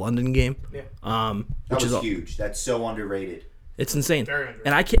 thanks to the London game. Yeah. That Which was is huge. That's so underrated. It's insane. Very underrated.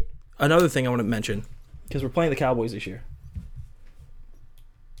 And I can't. Another thing I want to mention, because we're playing the Cowboys this year.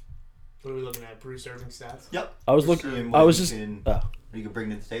 What are we looking at? Bruce Irving stats? Yep. I was We're looking. seeing I what was you just. can- Oh, you can bring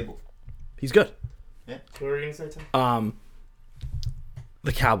to the table. he's good. What were we going to say, Tim?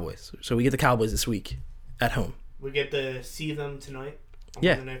 The Cowboys. So we get the Cowboys this week at home. We get to see them tonight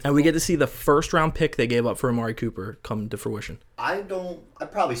Yeah, and we get to see the first round pick they gave up for Amari Cooper come to fruition. I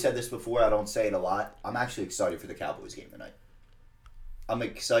probably said this before. I don't say it a lot. I'm actually excited for the Cowboys game tonight. I'm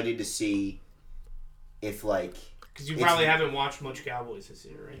excited to see if because you probably haven't watched much Cowboys this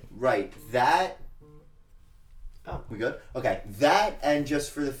year, right? Right. That. Oh, we good? Okay. That and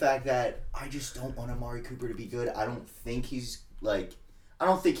just for the fact that I just don't want Amari Cooper to be good. I don't think he's great.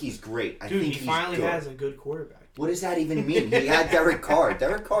 I think he finally good. has a good quarterback. What does that even mean? He had Derek Carr.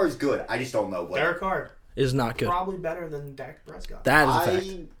 Derek Carr is good. I just don't know what. Derek Carr is not good. Probably better than Dak Prescott. That is a fact.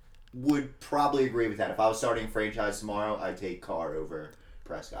 I would probably agree with that. If I was starting a franchise tomorrow, I'd take Carr over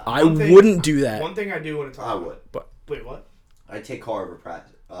Prescott. I wouldn't do that. One thing I do want to talk about. I would. But wait, what? I'd take Carr over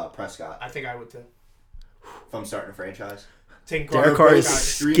Prescott. I think I would too. If I'm starting a franchise. Derek Carr is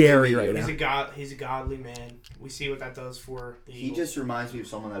scary right now. He's a godly man. We see what that does for the Eagles. He just reminds me of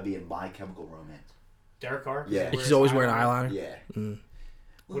someone that'd be in My Chemical Romance. Derek Carr? Yeah. He's always wearing eyeliner? Yeah. Mm.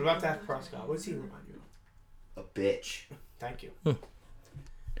 What about Dak Prescott? What does he remind you of? A bitch. Thank you.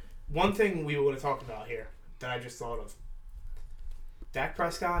 One thing we want to talk about here that I just thought of. Dak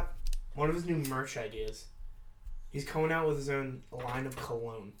Prescott, one of his new merch ideas, he's coming out with his own line of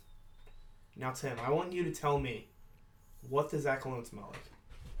cologne. Now, Tim, I want you to tell me, what does that cologne smell like?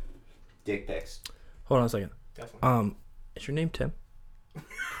 Dick pics. Hold on a second. Definitely. Is your name Tim?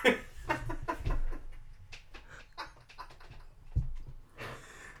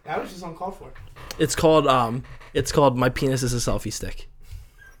 That was just uncalled for. It's called My Penis is a Selfie Stick.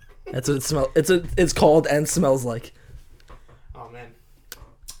 That's what it smells. It's called and smells like. Oh man,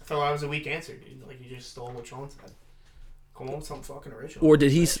 I thought that was a weak answer, dude. Like you just stole what Sean said. Come on, something fucking original. Or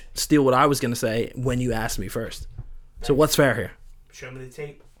did he steal what I was gonna say when you asked me first? So what's fair here? Show me the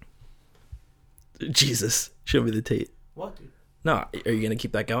tape. Jesus, show me the Tate. What, dude? No, are you gonna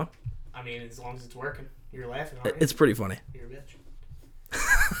keep that going? I mean, as long as it's working. You're laughing, aren't you? It's pretty funny. You're a bitch.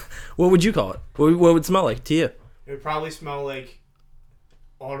 What would you call it? What would it smell like to you? It would probably smell like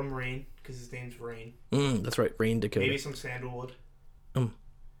autumn rain, because his name's Rain. That's right, Rain Dakota. Maybe some sandalwood.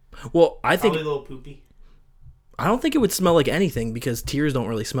 Well, I think Probably a little poopy. I don't think it would smell like anything because tears don't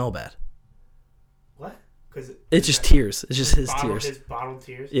really smell bad. What? Because it's just tears. It's just his tears. His bottled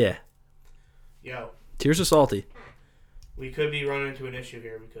tears. Yeah. Yo. Tears are salty. We could be running into an issue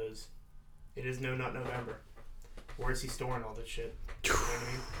here because it is No Nut November. Where is he storing all this shit? You know what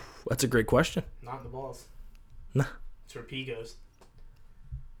I mean? That's a great question. Not in the balls. Nah. It's where P goes.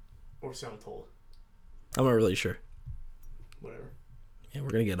 Or so I'm told. I'm not really sure. Whatever. Yeah,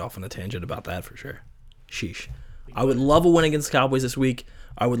 we're going to get off on a tangent about that for sure. Sheesh. I would love a win against the Cowboys this week.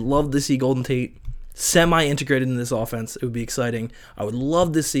 I would love to see Golden Tate semi-integrated in this offense. It would be exciting. I would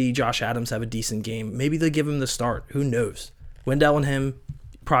love to see Josh Adams have a decent game. Maybe they give him the start. Who knows? Wendell and him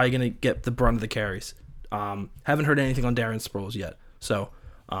probably going to get the brunt of the carries. Haven't heard anything on Darren Sproles yet. So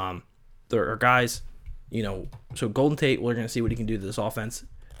there are guys, so Golden Tate, we're going to see what he can do to this offense.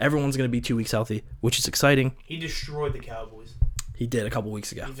 Everyone's going to be 2 weeks healthy, which is exciting. He destroyed the Cowboys. He did a couple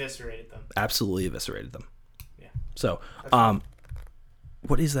weeks ago. He eviscerated them. Absolutely eviscerated them. Yeah. So,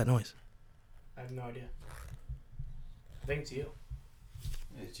 what is that noise? I have no idea. I think it's you.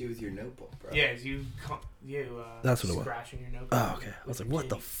 It's you with your notebook, bro. Yeah, it's you. That's what it was. Scratching your notebook. Oh, okay. I was like, what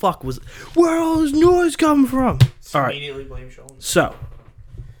the fuck was... Where all this noise coming from? All right. Immediately blame Sean. So,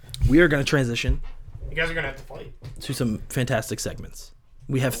 we are going to transition You guys are going to have to fight. to some fantastic segments.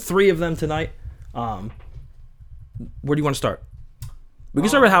 We have 3 of them tonight. Where do you want to start? We can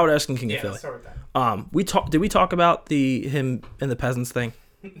start with Howard asking King of Philly. Let's start with that. Did we talk about him and the peasants thing?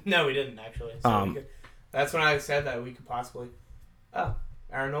 No, we didn't, actually. So that's when I said that we could possibly... Oh,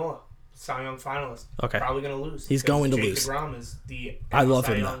 Aaron Nola, Cy Young finalist. Okay. Probably going to lose. He's going to Jake lose. DeGrom is the I love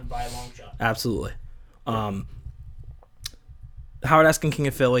Cy him, Young by a long shot. Absolutely. Howard asking King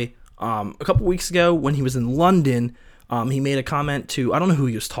of Philly. A couple weeks ago when he was in London, he made a comment to, I don't know who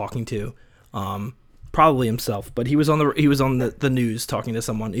he was talking to, probably himself, but he was on the news talking to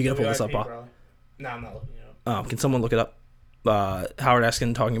someone. You gonna pull this up? No, I'm not looking it up. Can someone look it up? Howard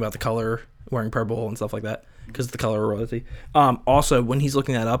Eskin talking about the color, wearing purple and stuff like that, because the color of royalty. Also, when he's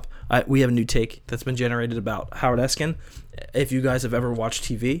looking that up, we have a new take that's been generated about Howard Eskin. If you guys have ever watched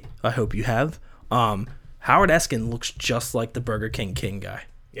TV, I hope you have. Howard Eskin looks just like the Burger King guy.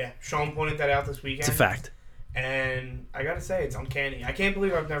 Yeah, Sean pointed that out this weekend. It's a fact. And I gotta say, it's uncanny. I can't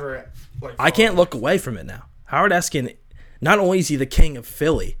believe I've never... I can't look away from it now. Howard Eskin, not only is he the king of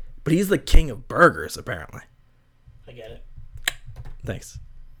Philly, but he's the king of burgers, apparently. I get it. Thanks.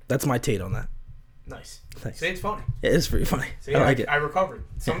 That's my take on that. Nice. Thanks. See, it's funny. It is pretty funny. See, I like it. I recovered.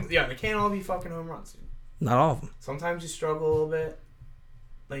 They can't all be fucking home runs, dude. Not all of them. Sometimes you struggle a little bit,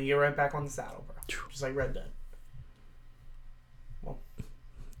 then you get right back on the saddle, bro. Just like Red Dead. Well,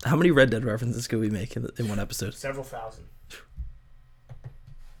 How many Red Dead references could we make in one episode? Several thousand.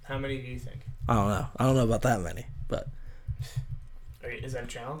 How many do you think? I don't know. I don't know about that many, but Is that a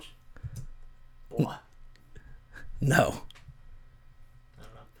challenge? What? no. I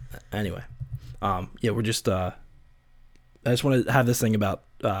don't know. Anyway, yeah, we're just. I just want to have this thing about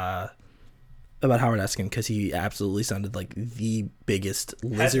Howard Eskin because he absolutely sounded like the biggest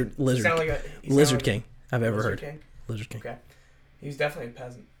lizard king I've ever heard. King? Lizard king. Okay. He was definitely a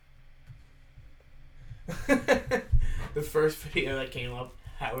peasant. The first video that came up,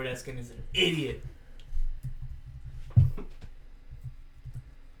 Howard Eskin is an idiot.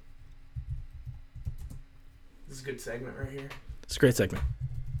 This is a good segment right here. It's a great segment.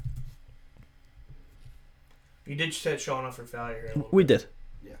 You did set Sean up for failure here a little We bit.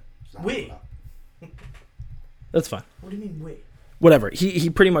 did. Yeah. it's not We? enough. That's fine. What do you mean we? Whatever. He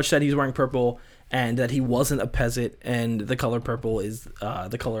pretty much said he was wearing purple and that he wasn't a peasant, and the color purple is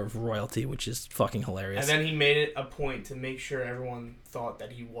the color of royalty, which is fucking hilarious. And then he made it a point to make sure everyone thought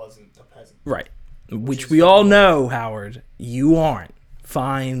that he wasn't a peasant. Right. Which is we all cool. know, Howard, you aren't.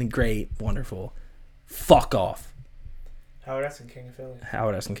 Fine, great, wonderful. Fuck off. Howard Eskin, King of Philly.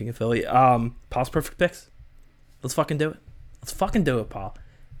 Howard Eskin, King of Philly. Paul's perfect picks. Let's fucking do it. Let's fucking do it, Paul.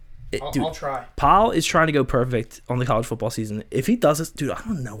 Dude, I'll try. Paul is trying to go perfect on the college football season. If he does this, dude, I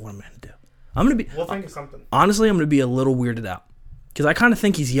don't know what I'm going to do. I'm going to be... We'll think of something. Honestly, I'm going to be a little weirded out. Because I kind of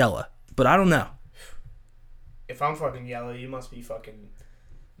think he's yellow, but I don't know. If I'm fucking yellow, you must be fucking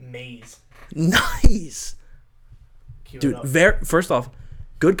maize. Nice. Cue it Dude, up. first off,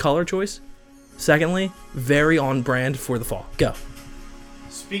 good color choice. Secondly, very on brand for the fall. Go.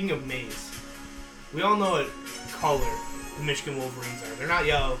 Speaking of maize, we all know what color the Michigan Wolverines are. They're not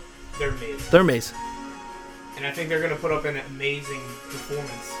yellow, they're maize. They're Mace. And I think they're going to put up an amazing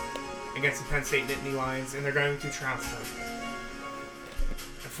performance against the Penn State Nittany Lions, and they're going to trounce them.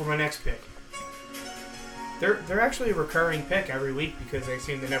 And for my next pick, they're actually a recurring pick every week because they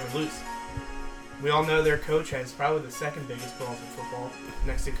seem to never lose. We all know their coach has probably the second biggest balls in football,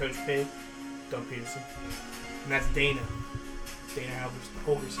 next to Coach P, Doug Peterson, and that's Dana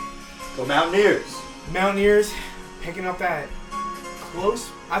Holgerson. Go Mountaineers. The Mountaineers picking up that close.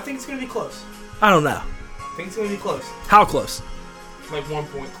 I think it's going to be close. I don't know. I think it's going to be close. How close? Like 1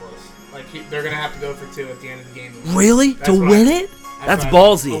 point close. Like they're going to have to go for 2 at the end of the game. Really? That's To what win it? That's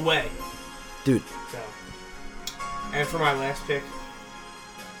ballsy. Away. Dude. So, and for my last pick,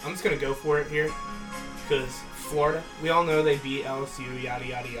 I'm just going to go for it here. Because Florida, we all know they beat LSU, yada,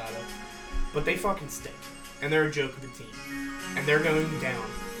 yada, yada. But they fucking stink. And they're a joke of a team. And they're going down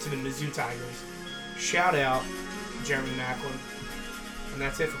to the Mizzou Tigers. Shout out Jeremy Macklin. And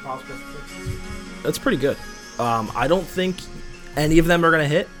that's it for Paul's Perfect Picks. That's pretty good. I don't think any of them are going to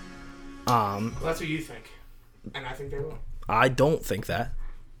hit. Well, that's what you think. And I think they will. I don't think that.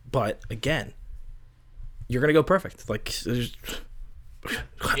 But, again, you're going to go perfect. Like, there's...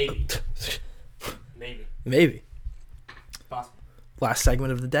 Maybe. Maybe. Maybe. Possible. Last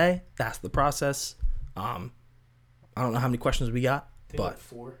segment of the day. That's the process. I don't know how many questions we got, I think but like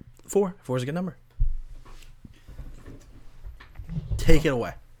 4. 4. 4 is a good number. Take it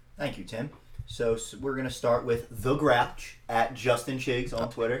away. Thank you, Tim. So we're gonna start with the Grouch at Justin Chiggs on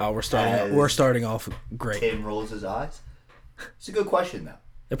Twitter. Oh, we're starting off great. Tim rolls his eyes. It's a good question though.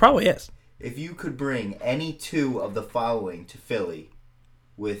 It probably is. If you could bring any 2 of the following to Philly,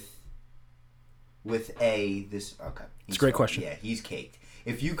 okay, It's a great question. Yeah, he's caked.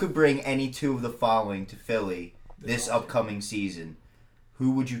 If you could bring any 2 of the following to Philly this upcoming season,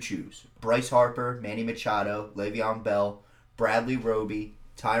 who would you choose? Bryce Harper, Manny Machado, Le'Veon Bell, Bradley Roby,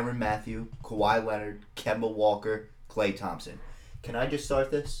 Tyrann Mathieu, Kawhi Leonard, Kemba Walker, Klay Thompson. Can I just start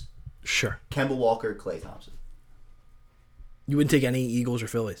this? Sure. Kemba Walker, Klay Thompson. You wouldn't take any Eagles or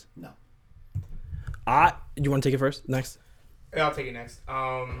Phillies? No. You want to take it first? Next? Yeah, I'll take it next.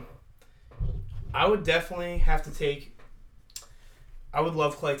 I would definitely have to take... I would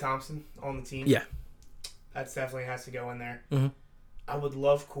love Klay Thompson on the team. Yeah. That definitely has to go in there. Mm-hmm. I would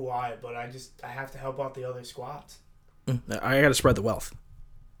love Kawhi, but I have to help out the other squads. I got to spread the wealth.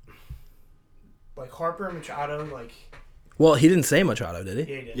 Like Harper and Machado, like... Well, he didn't say Machado, did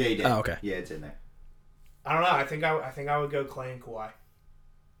he? Yeah, he did. Yeah, he did. Oh, okay. Yeah, it's in there. I don't know. I think I would go Klay and Kawhi.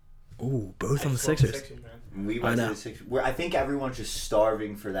 Ooh, both on the I just love Sixers. We I went to know. the Sixers. I think everyone's just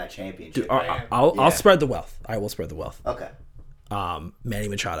starving for that championship. Dude, Yeah. I'll Yeah. spread the wealth. I will spread the wealth. Okay. Manny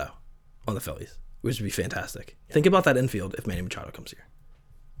Machado on the Phillies, which would be fantastic. Yeah. Think about that infield if Manny Machado comes here.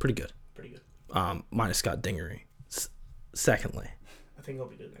 Pretty good. Pretty good. Minus Scott Dingery. Secondly. I think he'll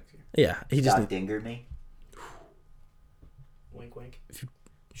be good next year. Yeah, he just... Scott Dinger me. Wink, wink.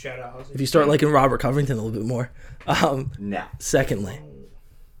 Shout out, Jose. If you start liking Robert Covington a little bit more. No. Secondly.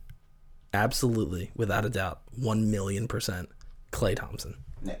 absolutely, without a doubt, 1,000,000%, Klay Thompson.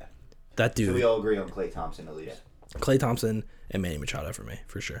 Yeah. That dude. So we all agree on Klay Thompson at least. Klay Thompson and Manny Machado for me,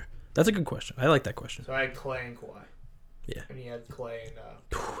 for sure. That's a good question. I like that question. So I had Clay and Kawhi. Yeah. And he had Clay and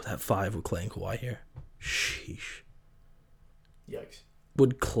That 5 with Klay and Kawhi here. Sheesh. yikes.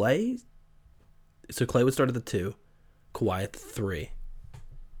 Would Klay... So Klay would start at the 2, Kawhi at the 3.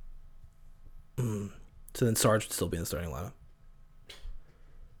 So then Sarge would still be in the starting lineup.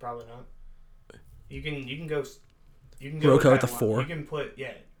 Probably not. You can go. You can go Rocco with at the that 4. You can put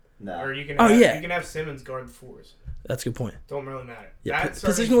No. Or you can. Oh, have, yeah. You can have Simmons guard the 4s. That's a good point. Don't really matter. Yeah, That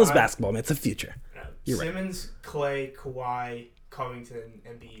starting positionless 5, basketball, man. It's the future. You're right. Simmons, Clay, Kawhi, Covington,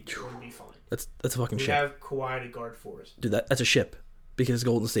 and Embiid would be fine. That's a fucking We ship. have Kawhi to guard 4s. Dude, that's a ship. Because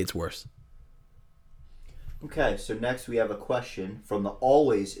Golden State's worse. Okay, so next we have a question from the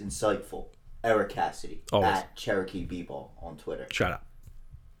always insightful Eric Cassidy Always. at Cherokee B-Ball on Twitter. Shout out.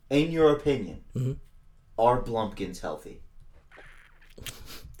 In your opinion, are Blumpkins healthy?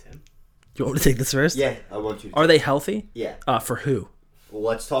 Tim? You want me to take this first? Yeah, I want you to. Are they healthy? Yeah. For who? Well,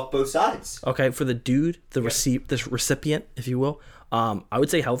 let's talk both sides. Okay, for the dude, the recipient, if you will, I would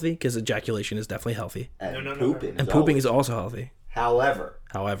say healthy because ejaculation is definitely healthy, And No. pooping. and pooping is also healthy. However,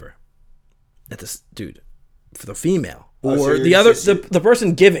 At this dude, for the female Oh, so or you're the other, just the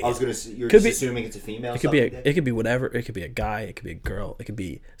person giving, I was gonna say, you're Could just be- assuming it's a female. it could be something? it could be whatever. It could be a guy. It could be a girl. It could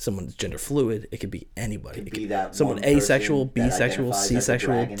be someone that's gender fluid. It could be anybody. Could It be could that someone one asexual, person that bisexual, identifies as a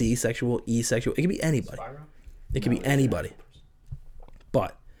C-sexual, dragon. D-sexual, E-sexual. It could be anybody. Spyro? It could No, be anybody.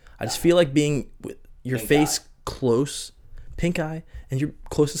 But I just feel like being with your Pink face eye. close, pink eye, and you're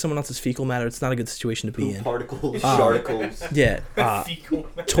close to someone else's fecal matter. It's not a good situation to be Poop in. particles, particles. Yeah. Fecal.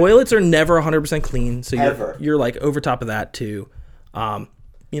 Toilets are never 100% clean, so Ever. you're like over top of that too.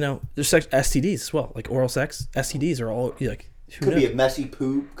 There's STDs as well, like oral sex. STDs are all like who Could be knows? a messy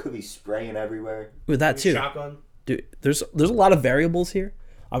poop. Could be spraying everywhere. With that too. Shotgun. Dude, there's a lot of variables here.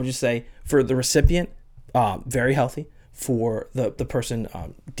 I would just say for the recipient, very healthy. For the person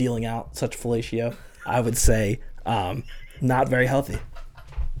dealing out such fellatio, I would say not very healthy.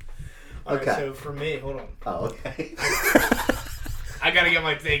 All right, Okay. so for me, hold on. Oh, okay. I gotta get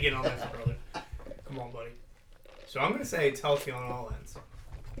my take in on this, brother. Come on, buddy. So I'm gonna say it's healthy on all ends,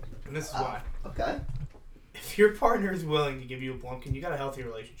 and this is why. Okay. If your partner is willing to give you a Blumpkin, you got a healthy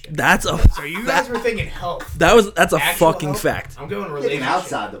relationship. That's a So you guys were thinking health. that's a Actual fucking health? fact. I'm going Thinking relationship.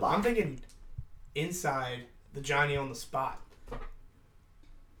 outside the box. I'm thinking inside the Johnny on the spot.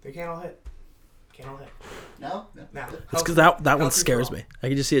 They can't all hit. Can't all hit. No. Now, It's because that one healthy scares for all. me. I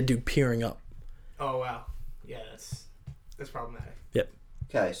can just see a dude peering up. Oh wow, yeah, that's problematic. Yep.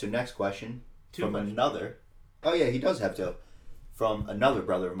 Okay, so next question Two from questions. another. Oh yeah, he does have to. From another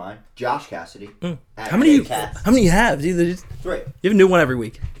brother of mine, Josh Cassidy. At How many JCast. you have? Dude, you 3. have a new one every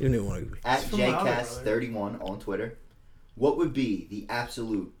week. You have a new one every week. At from my other brother. JCast31 on Twitter. What would be the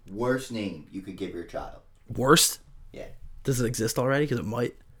absolute worst name you could give your child? Worst? Yeah. Does it exist already? Because it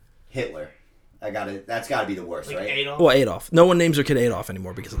might. Hitler. That's got to be the worst, Like right? Adolf. Well, Adolf. No one names their kid Adolf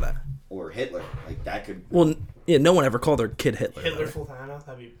anymore because of that. Or Hitler. Like that could. Well, yeah, no one ever called their kid Hitler. Hitler though. Fultano.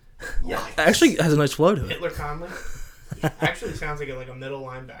 That'd be Yeah. It actually has a nice flow to it. Hitler Conley. Actually, sounds like a middle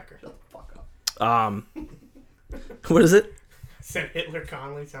linebacker. Shut the fuck up. What is it? Said Hitler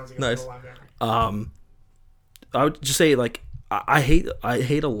Conley sounds like a Nice. middle linebacker. I would just say like I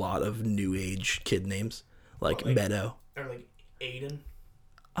hate a lot of new age kid names like Like- Meadow. Or like Aiden.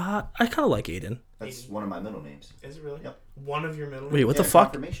 I kind of like Aiden. That's one of my middle names. Is it really? Yep. One of your middle Wait, names? what the Yeah,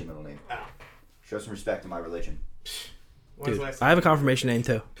 fuck, Confirmation middle name. Oh. Show some respect to my religion. When's dude? the last I have a time- confirmation name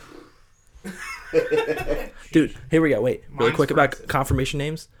too. Dude, here we go. Wait, really Mine's quick about Francis. confirmation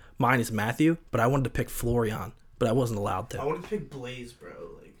names. Mine is Matthew, but I wanted to pick Florian, but I wasn't allowed I to. wanted to pick Blaze, bro.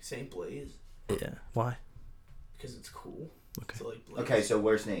 Like Saint Blaze. Yeah, why? Because it's cool. Okay. So like Blaze. Okay, so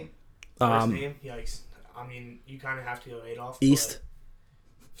worst name? First name? Yikes. I mean, you kind of have to go Adolf. but East,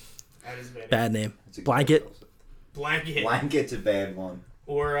 That is bad. bad name. That's a good Blanket. choice. Blanket. Blanket's a bad one.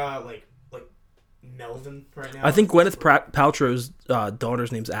 Or like Melvin right now. I think Gwyneth Paltrow's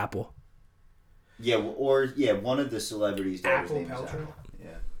daughter's name's Apple. Yeah, one of the celebrities' daughter's Apple name is Paltrow? Apple.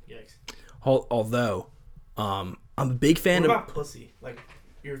 Yeah. Yikes. Although, I'm a big fan What of. about Pussy? Like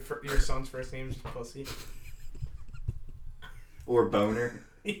your son's first name is Pussy. Or Boner.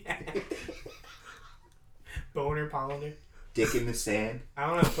 Yeah. Boner Pollender. Dick in the Sand. I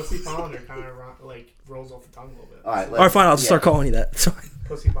don't know. Pussy Pollender kind of like rolls off the tongue a little bit. All right, All right, fine. I'll just start calling you that. It's fine.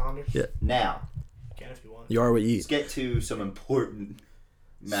 Pussy Pollender. Yeah. Now, Can if you want. You are what you let's eat. get to some important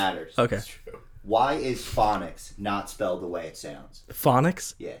matters. Okay. It's true. Why is phonics not spelled the way it sounds?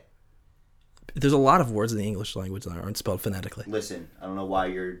 Phonics. Yeah. There's a lot of words in the English language that aren't spelled phonetically. Listen, I don't know why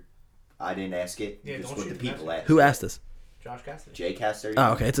you're I didn't ask it. Yeah, It's don't what shoot the the people messenger. asked. Who asked this? Josh Cassidy. Jay Caster.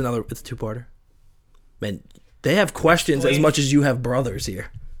 Oh, okay. It's a two-parter. Man, they have questions as much as you have brothers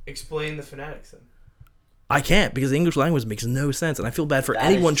here. Explain the phonetics then. I can't because the English language makes no sense, and I feel bad for That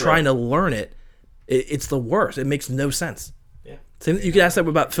is anyone true. trying to learn it. It's the worst. It makes no sense. Yeah. Same, you could ask that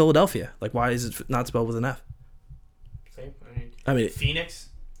about Philadelphia. Like, why is it not spelled with an F? Same. I mean, Phoenix.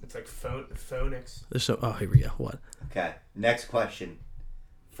 It's like phonics. there's so. Oh, here we go. What? Okay. Next question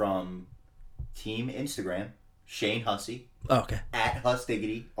from Team Instagram, Shane Hussey, Oh, okay. at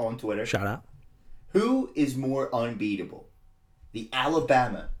HussDiggity on Twitter. Shout out. Who is more unbeatable? The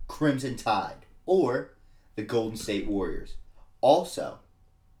Alabama Crimson Tide or the Golden State Warriors? Also,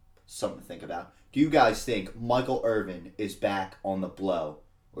 something to think about. Do you guys think Michael Irvin is back on the blow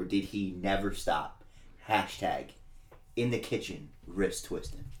or did he never stop? Hashtag in the kitchen wrist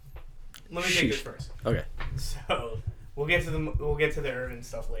twisting. Let me take this first. Okay. So we'll get to the Irvin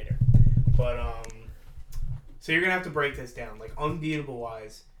stuff later, but so you're gonna have to break this down. Like unbeatable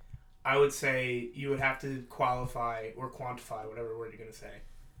wise, I would say you would have to qualify or quantify whatever word you're gonna say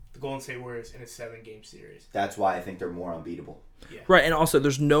the Golden State Warriors in a 7-game series. That's why I think they're more unbeatable. Yeah. Right, and also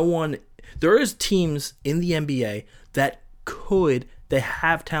there is teams in the NBA that they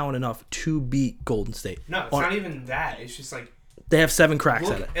have talent enough to beat Golden State. No, it's not even that. It's just like They have 7 cracks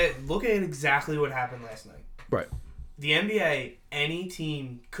at it. look at exactly what happened last night. Right. The NBA, any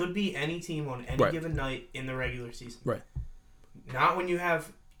team could be any team on any Right. given night in the regular season. Right. Not when you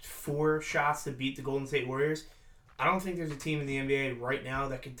have 4 shots to beat the Golden State Warriors. I don't think there's a team in the NBA right now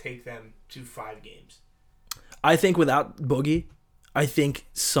that can take them to 5 games. I think without Boogie, I think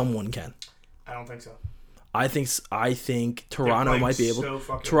someone can. I don't think so. I think Toronto playing might be able. so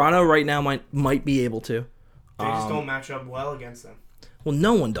fucking Toronto right now might be able to. They just don't match up well against them. Well,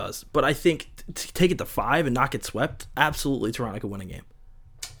 no one does, but I think to take it to 5 and not get swept, absolutely Toronto could win a game.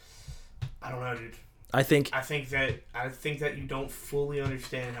 I don't know, dude. I think that you don't fully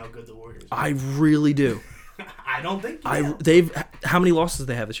understand how good the Warriors are. I really do. I don't think you do. How many losses do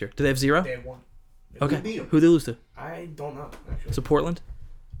they have this year? Do they have 0? They have 1. Okay. beat 'em? Who they lose to? I don't know, actually. So Portland.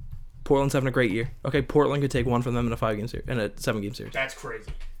 Portland's having a great year. Okay, Portland could take 1 from them in a 5-game series, in a 7-game series. That's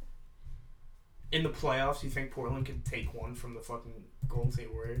crazy. In the playoffs, you think Portland could take 1 from the fucking Golden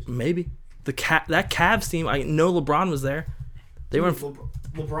State Warriors? Maybe that Cavs team. I know LeBron was there. They were.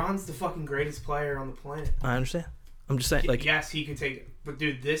 LeBron's the fucking greatest player on the planet. I understand. I'm just saying, like, yes, he could take it, but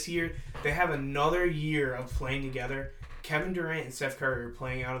dude, this year they have another year of playing together. Kevin Durant and Steph Curry are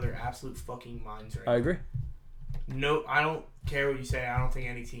playing out of their absolute fucking minds right now. I agree. No, I don't care what you say. I don't think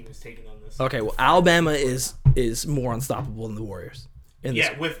any team is taking on this. Okay, well, Alabama is more unstoppable than the Warriors.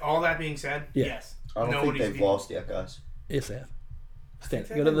 Yeah, with all that being said, Yeah. yes. I don't think they've lost yet, guys. Yes, they have. think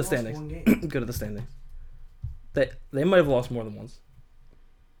Go to the lost standings. 1 game. Go to the standings. They might have lost more than once.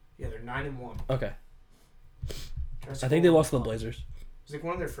 Yeah, they're 9-1. Okay. I think they lost to the Blazers. It was like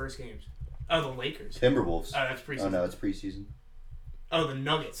one of their first games. Oh, the Lakers. Timberwolves. Oh, that's preseason. Oh, no, it's preseason. Oh, the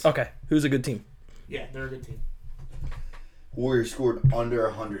Nuggets. Okay, who's a good team? Yeah, they're a good team. Warriors scored under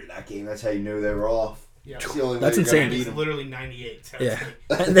 100 in that game. That's how you know they were off. Yeah. It's the only way That's you're gonna insane. beat It's 'em. literally 98. So Yeah,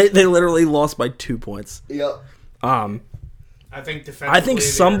 and they literally lost by 2 points. Yep. I think defensively, I think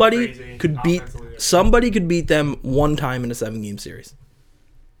somebody crazy. could beat Offensively, them 1 time in a 7-game series.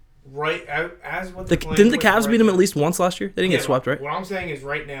 right as what they're playing Didn't the with Cavs right beat them now. at least once last year? They didn't get swept, right? What I'm saying is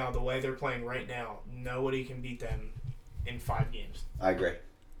right now, the way they're playing right now, nobody can beat them in 5 games I agree.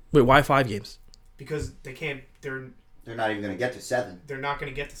 Wait, why 5 games? because they can't. They're not even going to get to 7. They're not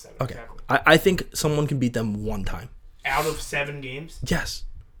going to get to 7. Okay, Exactly. I think someone can beat them 1 time. Out of 7 games, Yes.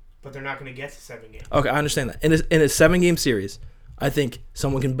 but they're not going to get to 7 games. Okay, I understand that. In a 7-game series, I think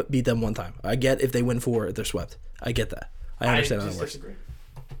someone can beat them 1 time. I get if they win 4, they're swept. I get that. I understand how that works. Disagree.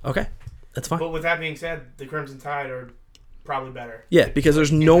 Okay, that's fine. But with that being said, the Crimson Tide are probably better. Yeah, because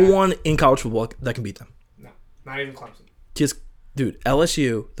there's no one in college football that can beat them. No, not even Clemson. Just, dude,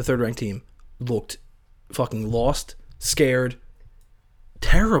 LSU, the 3rd-ranked team, looked fucking lost, scared,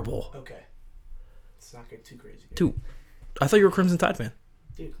 terrible. Okay, let's not get too crazy. Dude, I thought you were a Crimson Tide fan.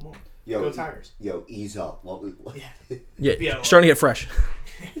 Dude, come on. Yo, Go Tigers. Yo, ease up. What? Yeah. Yeah, starting to get fresh.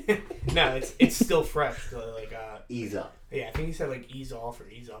 No, it's still fresh. So like, Ease up. yeah, I think he said like ease off or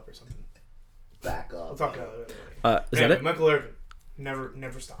ease up or something. Back We'll up. talk about it later. Is that it? Michael Irvin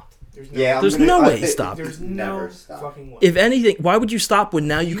never stopped. There's no, Yeah, There's no way he stopped. there's Never no stop. fucking way. If anything, why would you stop when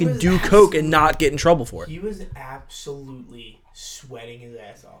now you He can was do coke and not get in trouble for it? He was absolutely sweating his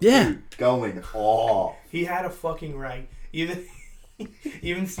ass off. Yeah. Dude, going off. He had a fucking rag.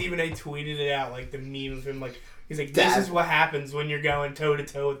 Even Stephen A tweeted it out, like the meme of him like, He's like, this is what happens when you're going toe to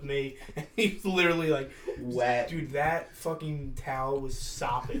toe with me. And he's literally like, wet. Dude, that fucking towel was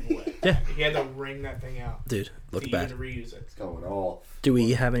sopping wet. Yeah. He had to wring that thing out. Dude, look to bad. even reuse it. It's going off. Do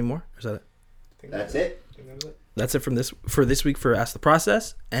we have any more? Or is that it? That's it. I think that was it. That's it from this week for Ask the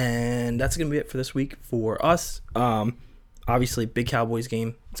Process, and that's gonna be it for this week for us. Obviously, big Cowboys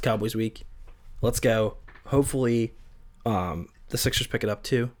game. It's Cowboys week. Let's go. Hopefully, the Sixers pick it up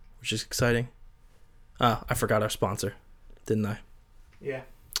too, which is exciting. I forgot our sponsor, didn't I? Yeah.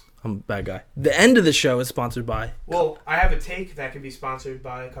 I'm a bad guy. The end of the show is sponsored by. Well, I have a take that can be sponsored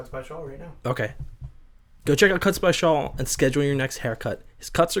by Cuts by Shaw right now. Okay. Go check out Cuts by Shaw and schedule your next haircut. His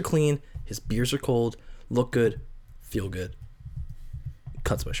cuts are clean. His beers are cold. Look good. Feel good.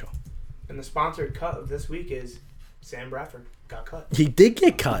 Cuts by Shaw. And the sponsored cut of this week is Sam Bradford got cut. He did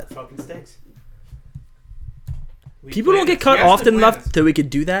get cut. Fucking stinks. People don't get cut often enough that we could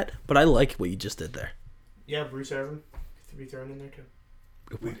do that, but I like what you just did there. Yeah, Bruce Irvin to be thrown in there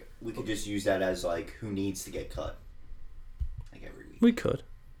too. We could just use that as like who needs to get cut. Like every week. We could.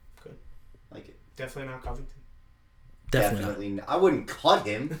 Like it. Definitely not Covington. Definitely not. I wouldn't cut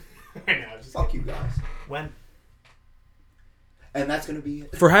him. I know. Just Fuck you guys. When? And that's gonna be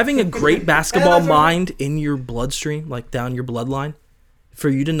it. For having a great basketball mind in your bloodstream, like down your bloodline, for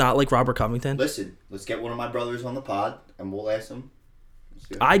you to not like Robert Covington. Listen, let's get one of my brothers on the pod, and we'll ask him.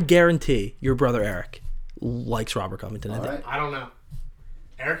 I guarantee your brother Eric likes Robert Covington. All right. I don't know.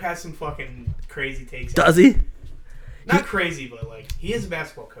 Eric has some fucking crazy takes. Does he? Not crazy, but like he is a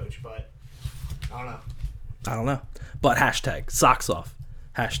basketball coach, but I don't know. I don't know. But hashtag socks off.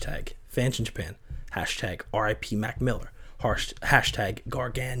 Hashtag fans in Japan. Hashtag RIP Mac Miller. Hashtag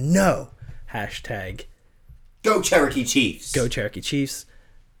Gargano. Hashtag Go Cherokee Chiefs. Go Cherokee Chiefs.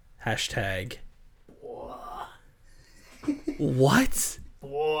 Hashtag what?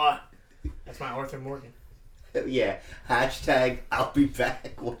 Boy, that's my Arthur Morgan. Yeah. Hashtag I'll be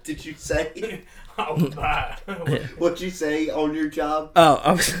back. What did you say? Oh, bye. What'd you say on your job? Oh,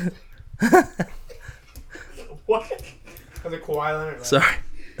 I was What? Was it Kawhi Leonard? Right? sorry.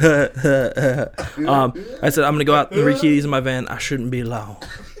 I said I'm gonna go out and read keys in my van. I shouldn't be long.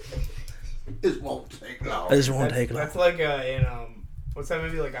 This won't take long. This won't take long. That's like in what's that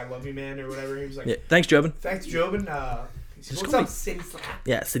movie? Like I Love You Man or whatever. He was like, Yeah, thanks, Jobin. thanks, Jobin. What's call up, me- City Slap?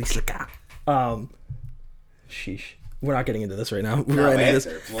 Yeah, City Slicka. Sheesh. We're not getting into this right now. We're No, right into this.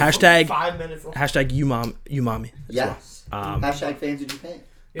 answer. Hashtag 5 minutes. hashtag you mommy. as Yes. well. Hashtag fans of Japan.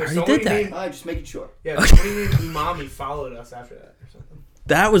 Yeah, I already somebody did that. named- Alright, just making sure. Yeah, somebody named Umami followed us after that or something.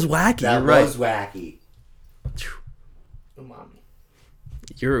 That was wacky. That You're right. was wacky. Umami.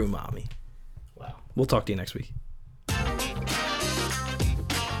 You're umami. Wow. We'll talk to you next week.